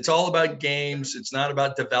about that. It's all about games. It's not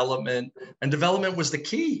about development. And development was the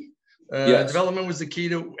key. Development was the key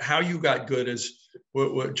to how you got good, is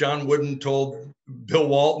what John Wooden told Bill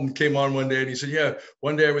Walton. Came on one day and he said, "Yeah,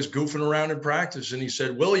 one day I was goofing around in practice and he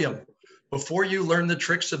said, William, before you learn the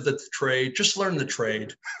tricks of the trade, just learn the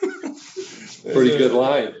trade." Pretty good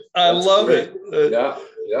line. I love it.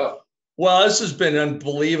 Yeah. Well, this has been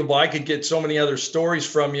unbelievable. I could get so many other stories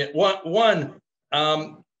from you. I want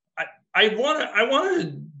to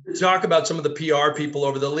talk about some of the PR people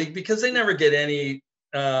over the league, because they never get any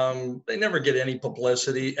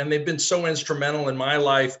publicity, and they've been so instrumental in my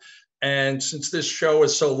life. And since this show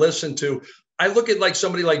is so listened to, I look at like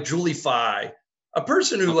somebody like Julie Fye, a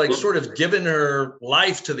person who like sort of given her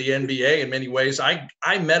life to the NBA in many ways. I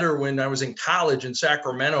met her when I was in college in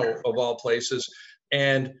Sacramento, of all places.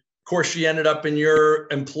 And of course, she ended up in your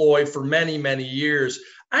employ for many, many years.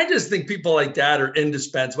 I just think people like that are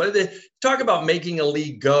indispensable. They talk about making a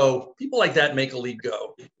league go. People like that make a league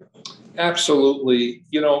go. Absolutely.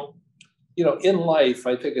 in life,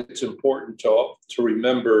 I think it's important to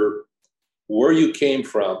remember where you came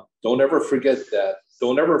from. Don't ever forget that.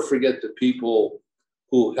 Don't ever forget the people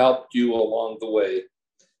who helped you along the way.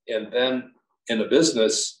 And then in a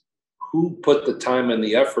business, who put the time and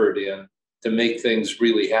the effort in to make things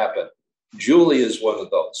really happen. Julie is one of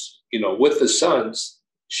those. With the Suns,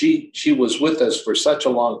 she was with us for such a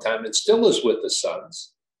long time and still is with the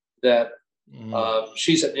Suns, that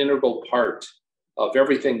she's an integral part of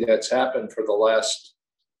everything that's happened for the last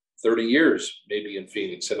 30 years, maybe in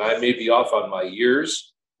Phoenix. And I may be off on my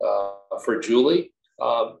years for Julie,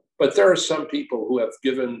 but there are some people who have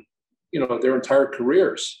given, their entire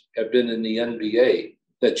careers have been in the NBA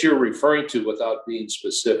that you're referring to without being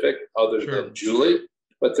specific, other than Julie.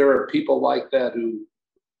 But there are people like that who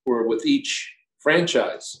were with each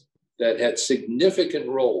franchise that had significant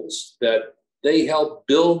roles that they helped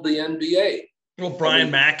build the NBA. Well,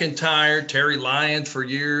 Brian McIntyre, Terry Lyons for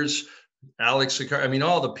years, Alex Sikar,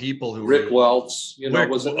 all the people who Rick Welts,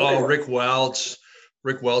 Rick Welts.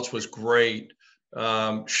 Rick Welts was great.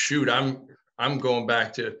 I'm going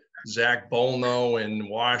back to Zach Bolno in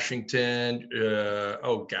Washington.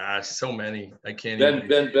 Oh gosh, so many. I can't even.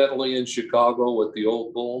 Ben Bentley in Chicago with the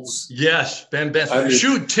old Bulls. Yes, Ben Bentley.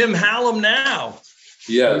 Tim Hallam now.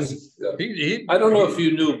 Yes. I don't know if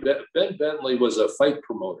you knew Ben Bentley was a fight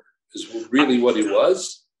promoter, is really what he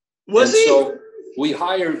was. Was he? So we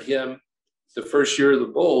hired him the first year of the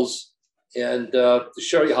Bulls. And to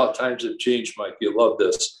show you how times have changed, Mike, you'll love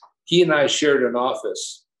this. He and I shared an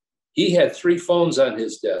office. He had 3 phones on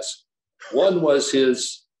his desk. One was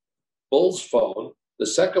his Bulls phone. The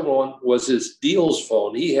second one was his deals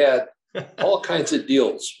phone. He had all kinds of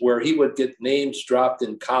deals where he would get names dropped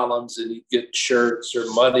in columns and he'd get shirts or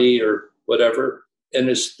money or whatever. And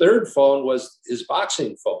his third phone was his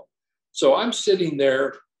boxing phone. So I'm sitting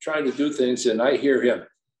there trying to do things and I hear him.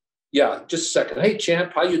 Yeah, just a second. Hey,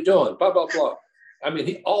 champ, how you doing? Blah, blah, blah.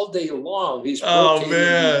 All day long, he's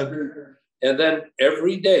man. And then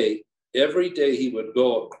every day he would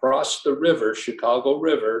go across the river, Chicago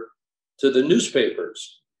River, to the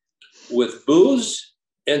newspapers with booze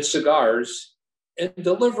and cigars and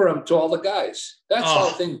deliver them to all the guys. That's how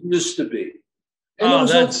things used to be. And it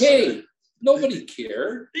was okay. Nobody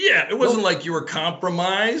cared. Yeah, it wasn't like you were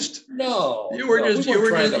compromised. No, you were just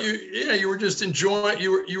enjoying.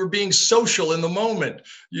 You were being social in the moment.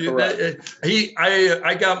 I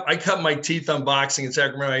cut my teeth on boxing in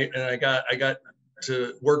Sacramento, and I got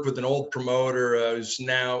to work with an old promoter who's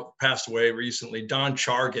now passed away recently, Don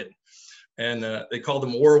Chargan, and they called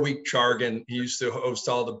him Warwick Chargan. He used to host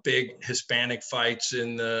all the big Hispanic fights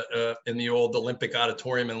in the old Olympic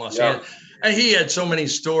Auditorium in Los Angeles, and he had so many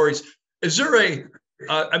stories. Is there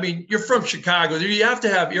you're from Chicago. You have to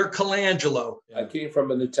have, you're Colangelo. I came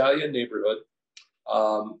from an Italian neighborhood.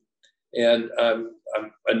 And I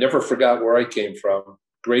never forgot where I came from.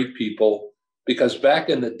 Great people. Because back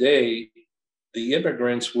in the day, the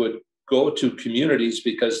immigrants would go to communities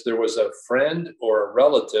because there was a friend or a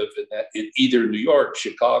relative in either New York,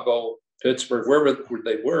 Chicago, Pittsburgh, wherever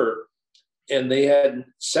they were. And they had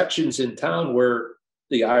sections in town where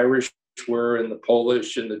the Irish were and the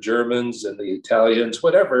Polish and the Germans and the Italians,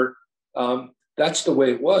 whatever. That's the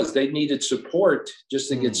way it was. They needed support just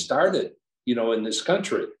to get started, in this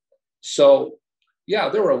country. So, yeah,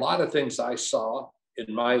 there were a lot of things I saw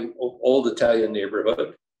in my old Italian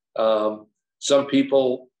neighborhood.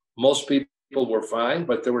 Most people were fine,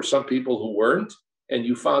 but there were some people who weren't. And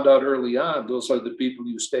you found out early on, those are the people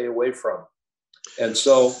you stay away from. And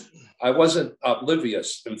so I wasn't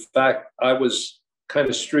oblivious. In fact, I was kind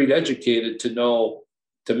of street educated to know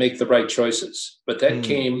to make the right choices, but that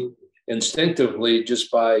came instinctively just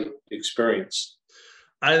by experience.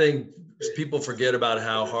 I think people forget about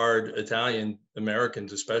how hard Italian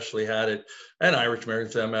Americans especially had it, and Irish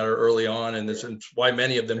Americans for that matter, early on, and this is why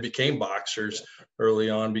many of them became boxers early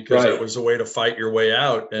on, because that was a way to fight your way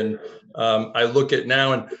out. And I look at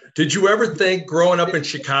now, and did you ever think growing up in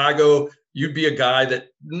Chicago you'd be a guy that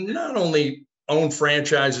not only owned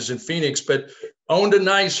franchises in Phoenix, but owned a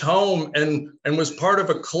nice home and was part of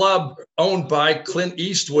a club owned by Clint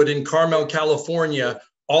Eastwood in Carmel, California,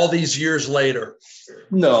 all these years later?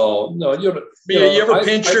 No. You ever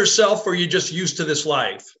pinch yourself, or are you just used to this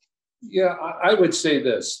life? Yeah, I would say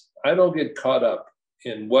this. I don't get caught up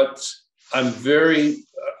in what I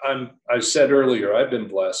said earlier, I've been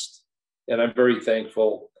blessed and I'm very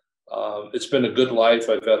thankful. It's been a good life.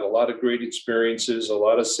 I've had a lot of great experiences, a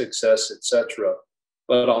lot of success, etc.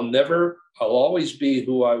 But I'll always be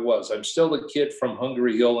who I was. I'm still a kid from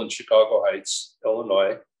Hungary Hill in Chicago Heights,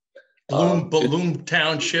 Illinois. Bloom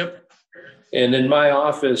Township. And in my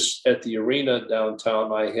office at the arena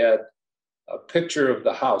downtown, I had a picture of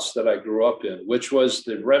the house that I grew up in, which was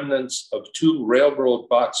the remnants of 2 railroad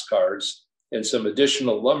boxcars and some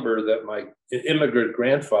additional lumber that my immigrant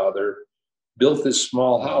grandfather built this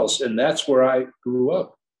small house. And that's where I grew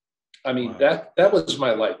up. I mean, wow. that was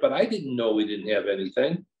my life, but I didn't know we didn't have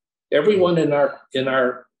anything. Everyone in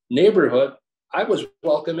our neighborhood, I was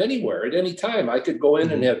welcome anywhere at any time. I could go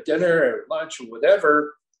in and have dinner or lunch or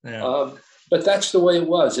whatever. Yeah. But that's the way it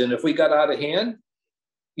was. And if we got out of hand,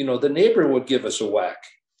 you know, the neighbor would give us a whack.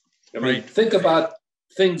 I mean, think about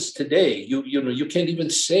things today. You know, you can't even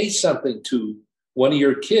say something to one of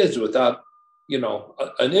your kids without, you know,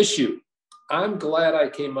 an issue. I'm glad I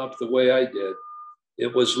came up the way I did.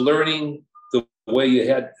 It was learning the way you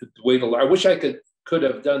had the way to learn. I wish I could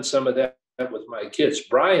have done some of that with my kids.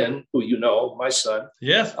 Brian, who you know, my son.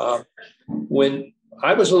 Yes. When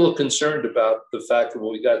I was a little concerned about the fact that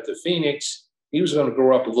when we got to Phoenix, he was going to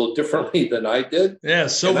grow up a little differently than I did. Yeah,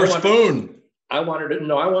 silver spoon. I wanted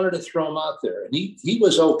to throw him out there, and he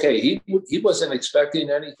was okay. He wasn't expecting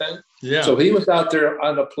anything. Yeah. So he was out there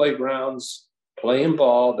on the playgrounds playing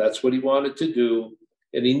ball. That's what he wanted to do,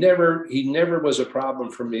 and he never was a problem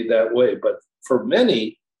for me that way. But for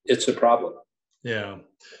many, it's a problem. Yeah,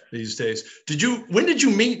 these days. When did you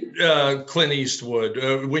meet Clint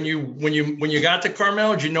Eastwood? When you got to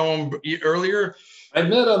Carmel? Did you know him earlier? I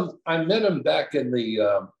met him back in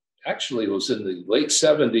the actually it was in the late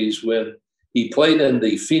 70s when he played in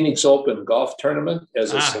the Phoenix Open golf tournament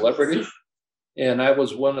as a celebrity. And I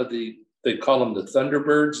was one of they call them the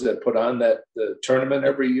Thunderbirds that put on the tournament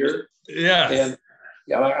every year. Yeah. And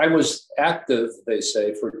I was active, they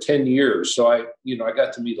say, for 10 years. So I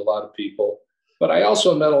got to meet a lot of people. But I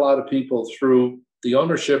also met a lot of people through the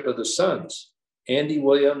ownership of the Suns. Andy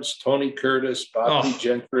Williams, Tony Curtis, Bobby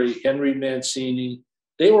Gentry, Henry Mancini.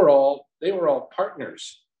 They were all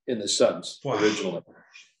partners in the Suns originally.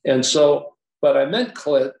 And so, but I met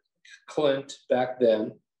Clint back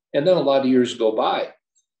then, and then a lot of years go by.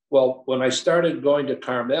 Well, when I started going to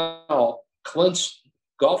Carmel, Clint's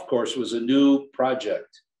golf course was a new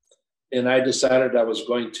project. And I decided I was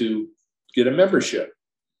going to get a membership.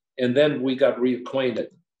 And then we got reacquainted.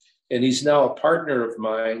 And he's now a partner of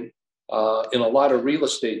mine in a lot of real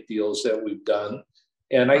estate deals that we've done.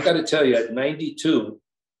 And I got to tell you, at 92,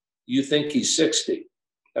 you think he's 60.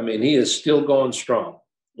 I mean, he is still going strong.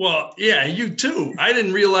 Well, yeah, you too. I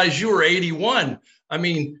didn't realize you were 81. I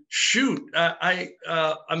mean, shoot. I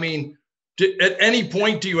mean, at any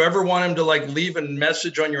point, do you ever want him to like leave a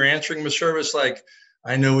message on your answering service? Like,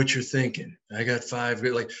 I know what you're thinking. I got 5.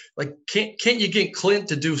 Like, can't you get Clint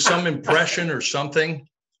to do some impression or something?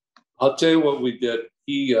 I'll tell you what we did.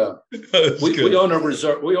 We own a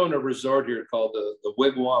resort. We own a resort here called the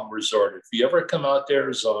Wigwam Resort. If you ever come out to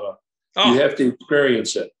Arizona, you have to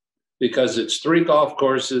experience it because it's 3 golf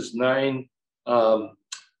courses, 9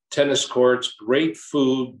 tennis courts, great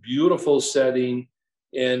food, beautiful setting.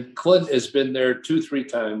 And Clint has been there 2-3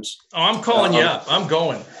 times. Oh, I'm calling you up. I'm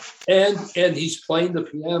going. And he's playing the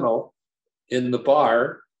piano in the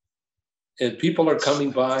bar, and people are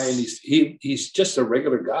coming by, and he's just a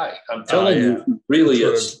regular guy. I'm telling you, he really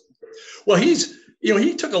is. Well,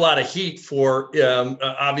 he took a lot of heat for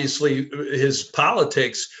obviously his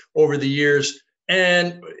politics over the years.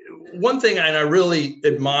 And one thing, and I really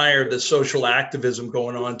admire the social activism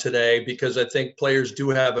going on today, because I think players do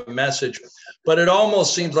have a message, but it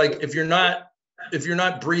almost seems like if you're not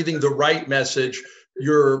breathing the right message,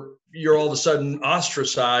 you're all of a sudden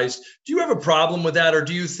ostracized. Do you have a problem with that? Or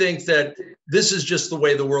do you think that this is just the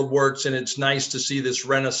way the world works and it's nice to see this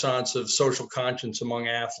renaissance of social conscience among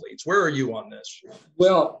athletes? Where are you on this?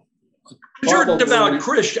 Well, you're a devout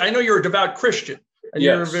Christian. I know you're a devout Christian, and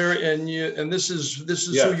yes. This is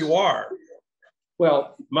yes. Who you are.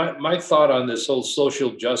 Well, my thought on this whole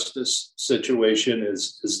social justice situation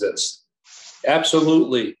is this.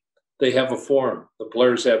 Absolutely, they have a forum. The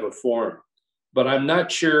players have a forum. But I'm not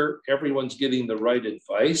sure everyone's getting the right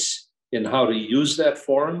advice in how to use that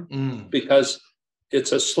forum because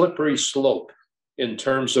it's a slippery slope in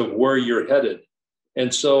terms of where you're headed.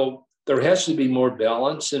 And so there has to be more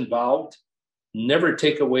balance involved. Never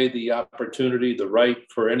take away the opportunity, the right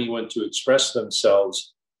for anyone to express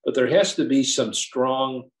themselves. But there has to be some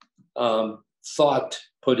strong thought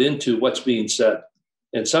put into what's being said.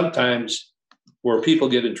 And sometimes where people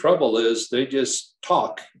get in trouble is they just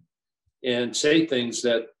talk and say things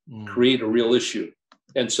that create a real issue.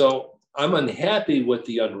 And so I'm unhappy with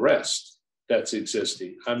the unrest that's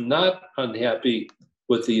existing. I'm not unhappy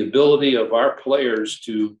with the ability of our players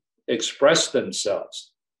to express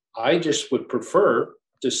themselves. I just would prefer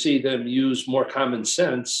to see them use more common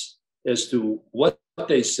sense as to what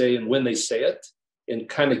they say and when they say it, and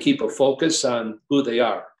kind of keep a focus on who they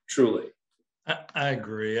are, truly. I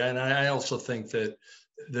agree. And I also think that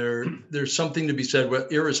there's something to be said,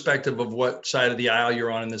 irrespective of what side of the aisle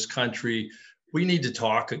you're on in this country. We need to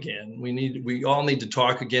talk again. We all need to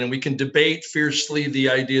talk again, and we can debate fiercely the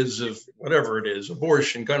ideas of whatever it is,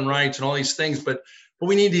 abortion, gun rights, and all these things. But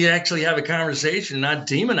we need to actually have a conversation and not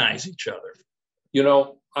demonize each other. You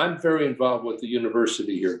know, I'm very involved with the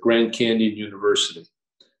university here, Grand Canyon University.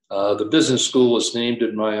 The business school was named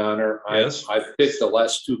in my honor. Yes. I picked the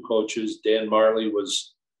last two coaches. Dan Marley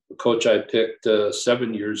was the coach I picked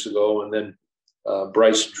 7 years ago, and then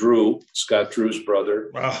Bryce Drew, Scott Drew's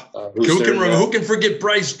brother. Who can forget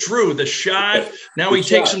Bryce Drew? The shot. Now he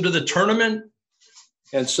takes him to the tournament.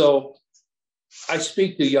 And so I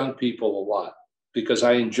speak to young people a lot because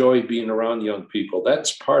I enjoy being around young people.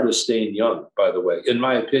 That's part of staying young, by the way, in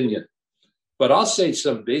my opinion. But I'll say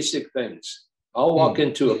some basic things. I'll walk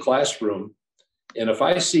into a classroom, and if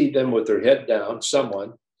I see them with their head down,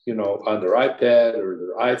 someone, you know, on their iPad or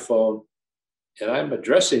their iPhone, and I'm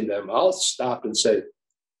addressing them, I'll stop and say,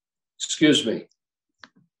 excuse me,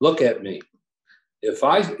 look at me. If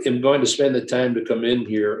I am going to spend the time to come in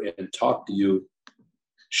here and talk to you,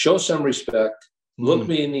 show some respect, look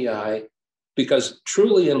me in the eye, because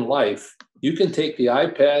truly in life, you can take the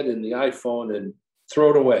iPad and the iPhone and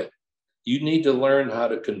throw it away. You need to learn how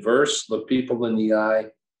to converse, look people in the eye.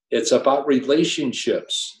 It's about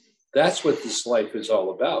relationships. That's what this life is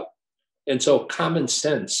all about. And so common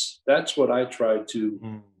sense, that's what I try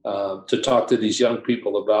to talk to these young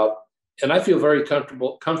people about. And I feel very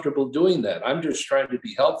comfortable doing that. I'm just trying to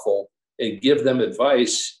be helpful and give them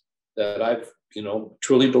advice that I've,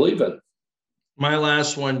 truly believe in. My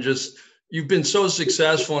last one, you've been so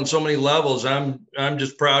successful on so many levels. I'm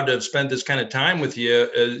just proud to have spent this kind of time with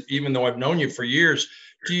you, even though I've known you for years.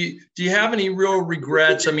 Do you have any real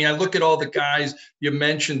regrets? I mean, I look at all the guys you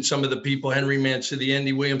mentioned, some of the people, Henry Mancini,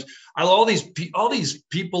 Andy Williams. All these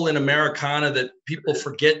people in Americana that people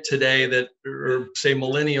forget today, that or say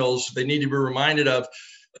millennials, they need to be reminded of.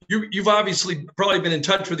 You've obviously probably been in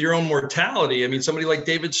touch with your own mortality. I mean, somebody like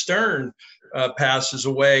David Stern passes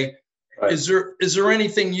away. Right. Is there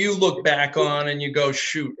anything you look back on and you go,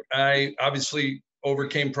 shoot, I obviously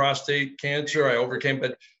overcame prostate cancer.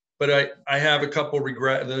 But I have a couple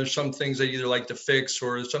regrets. There's some things I either like to fix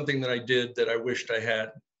or something that I did that I wished I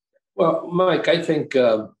had. Well, Mike, I think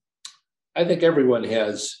everyone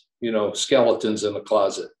has, skeletons in the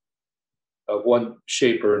closet of one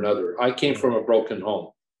shape or another. I came from a broken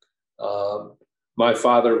home. My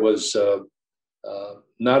father was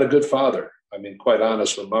not a good father. I mean, quite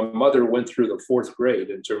honestly, my mother went through the 4th grade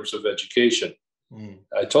in terms of education.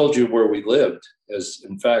 I told you where we lived, as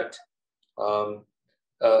in fact,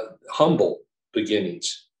 humble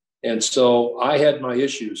beginnings. And so I had my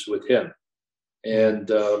issues with him. And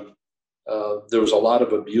there was a lot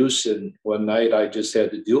of abuse. And one night I just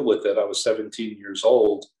had to deal with it. I was 17 years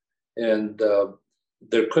old. And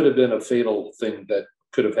there could have been a fatal thing that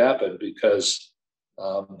could have happened because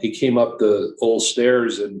he came up the old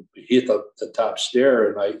stairs and hit the top stair,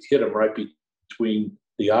 and I hit him right between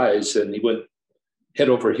the eyes, and he went head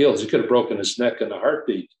over heels. He could have broken his neck in a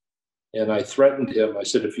heartbeat. And I threatened him. I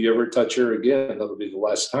said, if you ever touch her again, that'll be the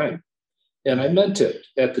last time. And I meant it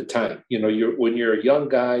at the time. When you're a young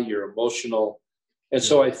guy, you're emotional. And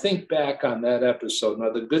so I think back on that episode.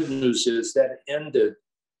 Now, the good news is that ended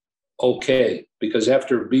okay, because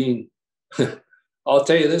after being, I'll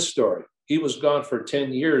tell you this story. He was gone for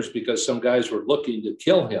 10 years because some guys were looking to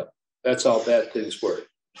kill him. That's how bad things were.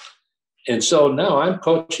 And so now I'm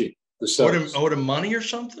coaching the Suns. Owed him money or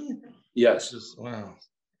something? Yes. Wow.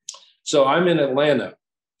 So I'm in Atlanta,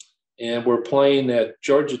 and we're playing at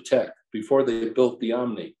Georgia Tech before they built the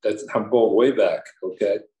Omni. I'm going way back,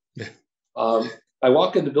 okay? Yeah. I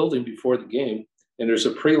walk in the building before the game, and there's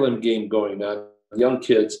a prelim game going on, young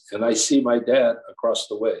kids, and I see my dad across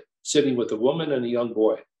the way, sitting with a woman and a young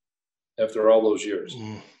boy after all those years.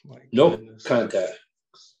 No contact.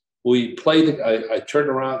 We played, I turned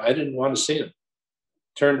around, I didn't want to see him.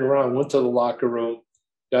 Turned around, went to the locker room,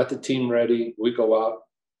 got the team ready, we go out.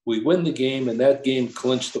 We win the game, and that game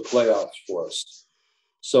clinched the playoffs for us.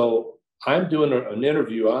 So I'm doing an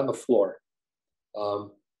interview on the floor.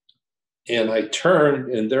 And I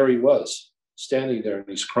turned, and there he was, standing there, and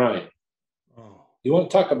he's crying. Oh. You want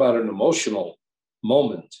to talk about an emotional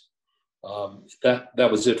moment. That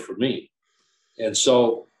was it for me. And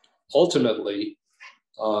so ultimately,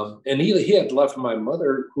 and he had left my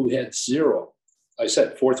mother, who had 0, I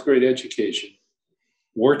said 4th grade education,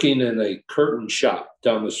 working in a curtain shop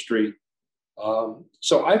down the street.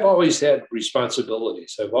 So I've always had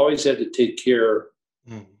responsibilities. I've always had to take care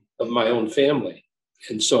of my own family.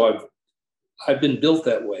 And so I've been built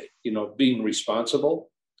that way, being responsible.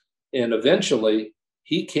 And eventually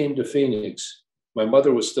he came to Phoenix. My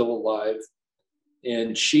mother was still alive,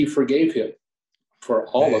 and she forgave him for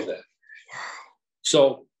all of that.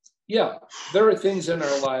 So, yeah, there are things in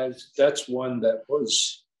our lives. That's one that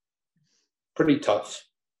was pretty tough.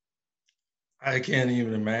 I can't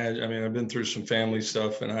even imagine. I mean, I've been through some family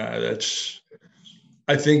stuff, and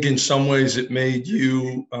I think in some ways it made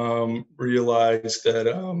you realize that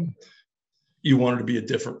you wanted to be a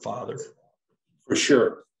different father. For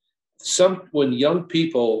sure. When young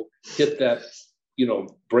people hit that,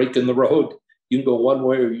 break in the road, you can go one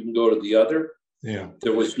way or you can go to the other. Yeah.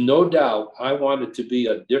 There was no doubt I wanted to be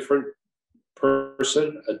a different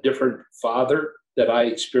person, a different father that I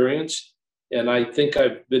experienced. And I think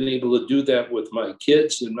I've been able to do that with my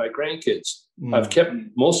kids and my grandkids. I've kept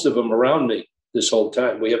most of them around me this whole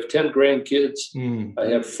time. We have 10 grandkids. I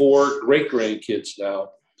have 4 great-grandkids now.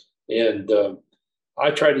 And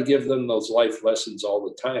I try to give them those life lessons all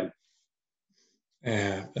the time.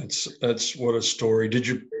 Yeah, that's what a story. Did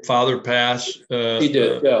your father pass? He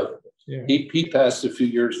did, yeah. He passed a few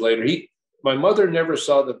years later. My mother never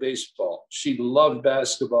saw the baseball. She loved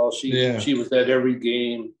basketball. She was at every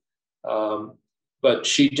game. But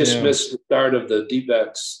she just missed the start of the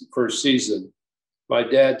D-backs first season. My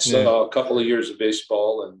dad saw a couple of years of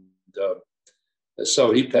baseball, and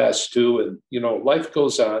so he passed too. And, life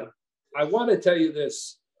goes on. I want to tell you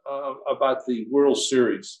this about the World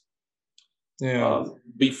Series. Yeah.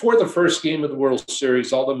 Before the first game of the World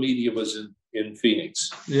Series, all the media was in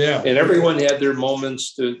Phoenix. Yeah. And everyone had their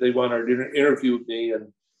moments. They wanted to interview me.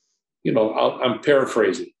 And, I'm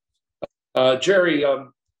paraphrasing. Jerry,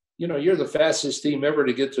 you're the fastest team ever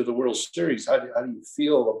to get to the World Series. How do you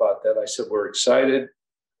feel about that? I said, we're excited.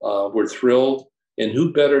 We're thrilled. And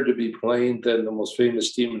who better to be playing than the most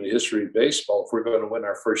famous team in the history of baseball if we're going to win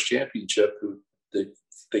our first championship, the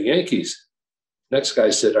Yankees. Next guy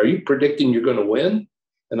said, are you predicting you're going to win?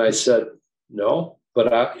 And I said, no,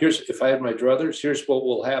 but if I had my druthers, here's what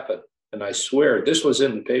will happen. And I swear, this was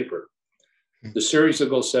in the paper. The series will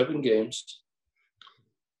go 7 games.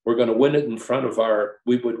 We're going to win it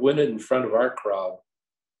we would win it in front of our crowd.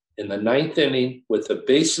 In the 9th inning, with the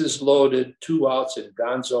bases loaded, 2 outs, and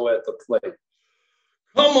Gonzo at the plate.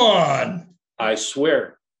 Come on. I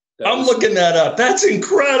swear. I'm looking that up. That's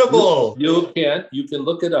incredible. You can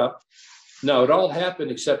look it up. No, it all happened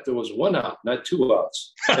except there was 1 out, not 2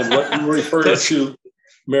 outs. And what you refer to,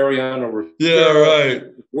 Mariano Rivera, yeah, right,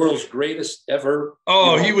 world's greatest ever.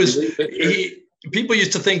 Oh, people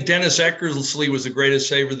used to think Dennis Eckersley was the greatest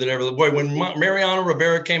saver that ever. Boy, when Mariano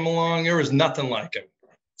Rivera came along, there was nothing like him.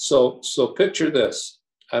 So picture this.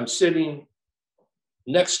 I'm sitting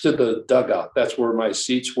next to the dugout. That's where my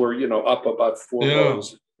seats were, up about 4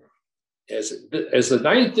 rows. As the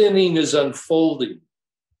 9th inning is unfolding,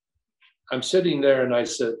 I'm sitting there and I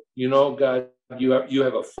said, God, you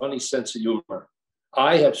have a funny sense of humor.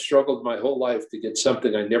 I have struggled my whole life to get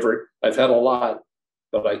something I've had a lot,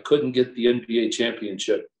 but I couldn't get the NBA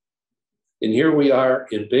championship. And here we are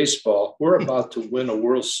in baseball. We're about to win a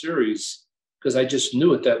World Series because I just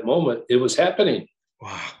knew at that moment it was happening.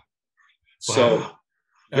 Wow. So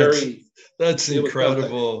that's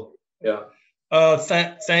incredible. Yeah.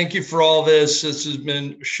 Thank you for all this. This has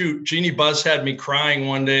been, Jeannie Buss had me crying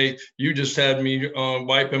one day. You just had me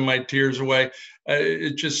wiping my tears away.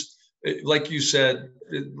 Like you said,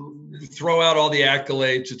 throw out all the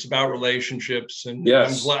accolades. It's about relationships. And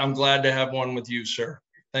yes. I'm glad to have one with you, sir.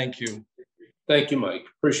 Thank you. Thank you, Mike.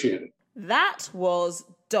 Appreciate it. That was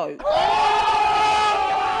dope.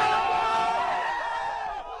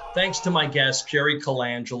 Thanks to my guest, Jerry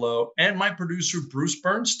Colangelo, and my producer, Bruce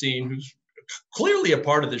Bernstein, who's clearly a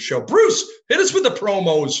part of the show. Bruce, hit us with the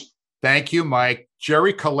promos. Thank you, Mike.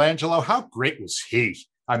 Jerry Colangelo, how great was he?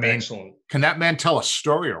 I mean, excellent. Can that man tell a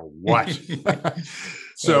story or what?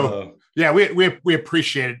 We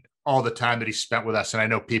appreciated all the time that he spent with us. And I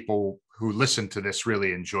know people who listened to this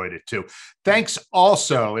really enjoyed it too. Thanks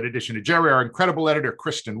also, in addition to Jerry, our incredible editor,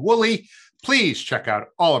 Kristen Woolley. Please check out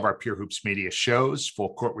all of our Pure Hoops media shows.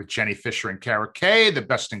 Full Court with Jenny Fisher and Kara Kay, The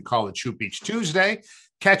Best in College Hoop each Tuesday.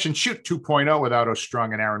 Catch and Shoot 2.0 with Otto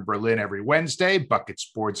Strong and Aaron Berlin every Wednesday.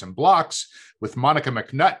 Buckets, Boards, and Blocks with Monica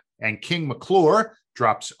McNutt and King McClure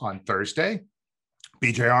drops on Thursday.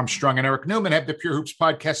 BJ Armstrong and Eric Newman have the Pure Hoops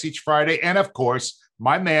podcast each Friday. And of course,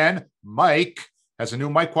 my man, Mike, has a new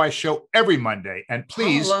Mike Wise show every Monday. And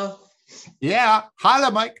please,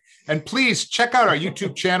 holla, Mike. And please check out our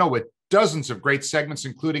YouTube channel with dozens of great segments,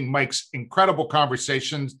 including Mike's incredible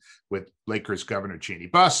conversations with Lakers Governor Jeannie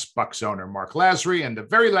Buss, Bucks owner Mark Lazary, and the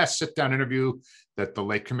very last sit-down interview that the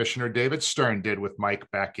late Commissioner David Stern did with Mike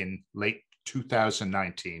back in late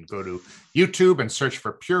 2019. Go to YouTube and search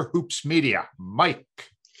for Pure Hoops Media.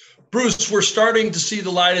 Mike. Bruce, we're starting to see the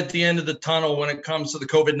light at the end of the tunnel when it comes to the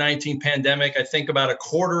COVID-19 pandemic. I think about a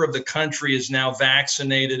quarter of the country is now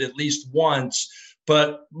vaccinated at least once.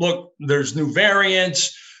 But look, there's new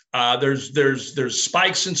variants. There's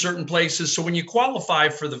spikes in certain places. So when you qualify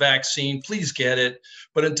for the vaccine, please get it.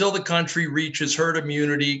 But until the country reaches herd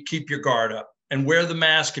immunity, keep your guard up and wear the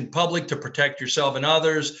mask in public to protect yourself and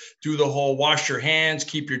others. Do the whole wash your hands,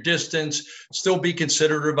 keep your distance, still be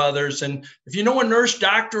considerate of others. And if you know a nurse,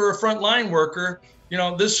 doctor, or frontline worker,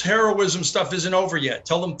 this heroism stuff isn't over yet.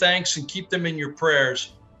 Tell them thanks and keep them in your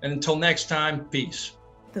prayers. And until next time, peace.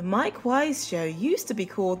 The Mike Wise Show used to be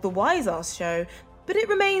called The Wise Ass Show, but it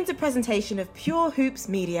remains a presentation of Pure Hoops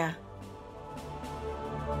Media.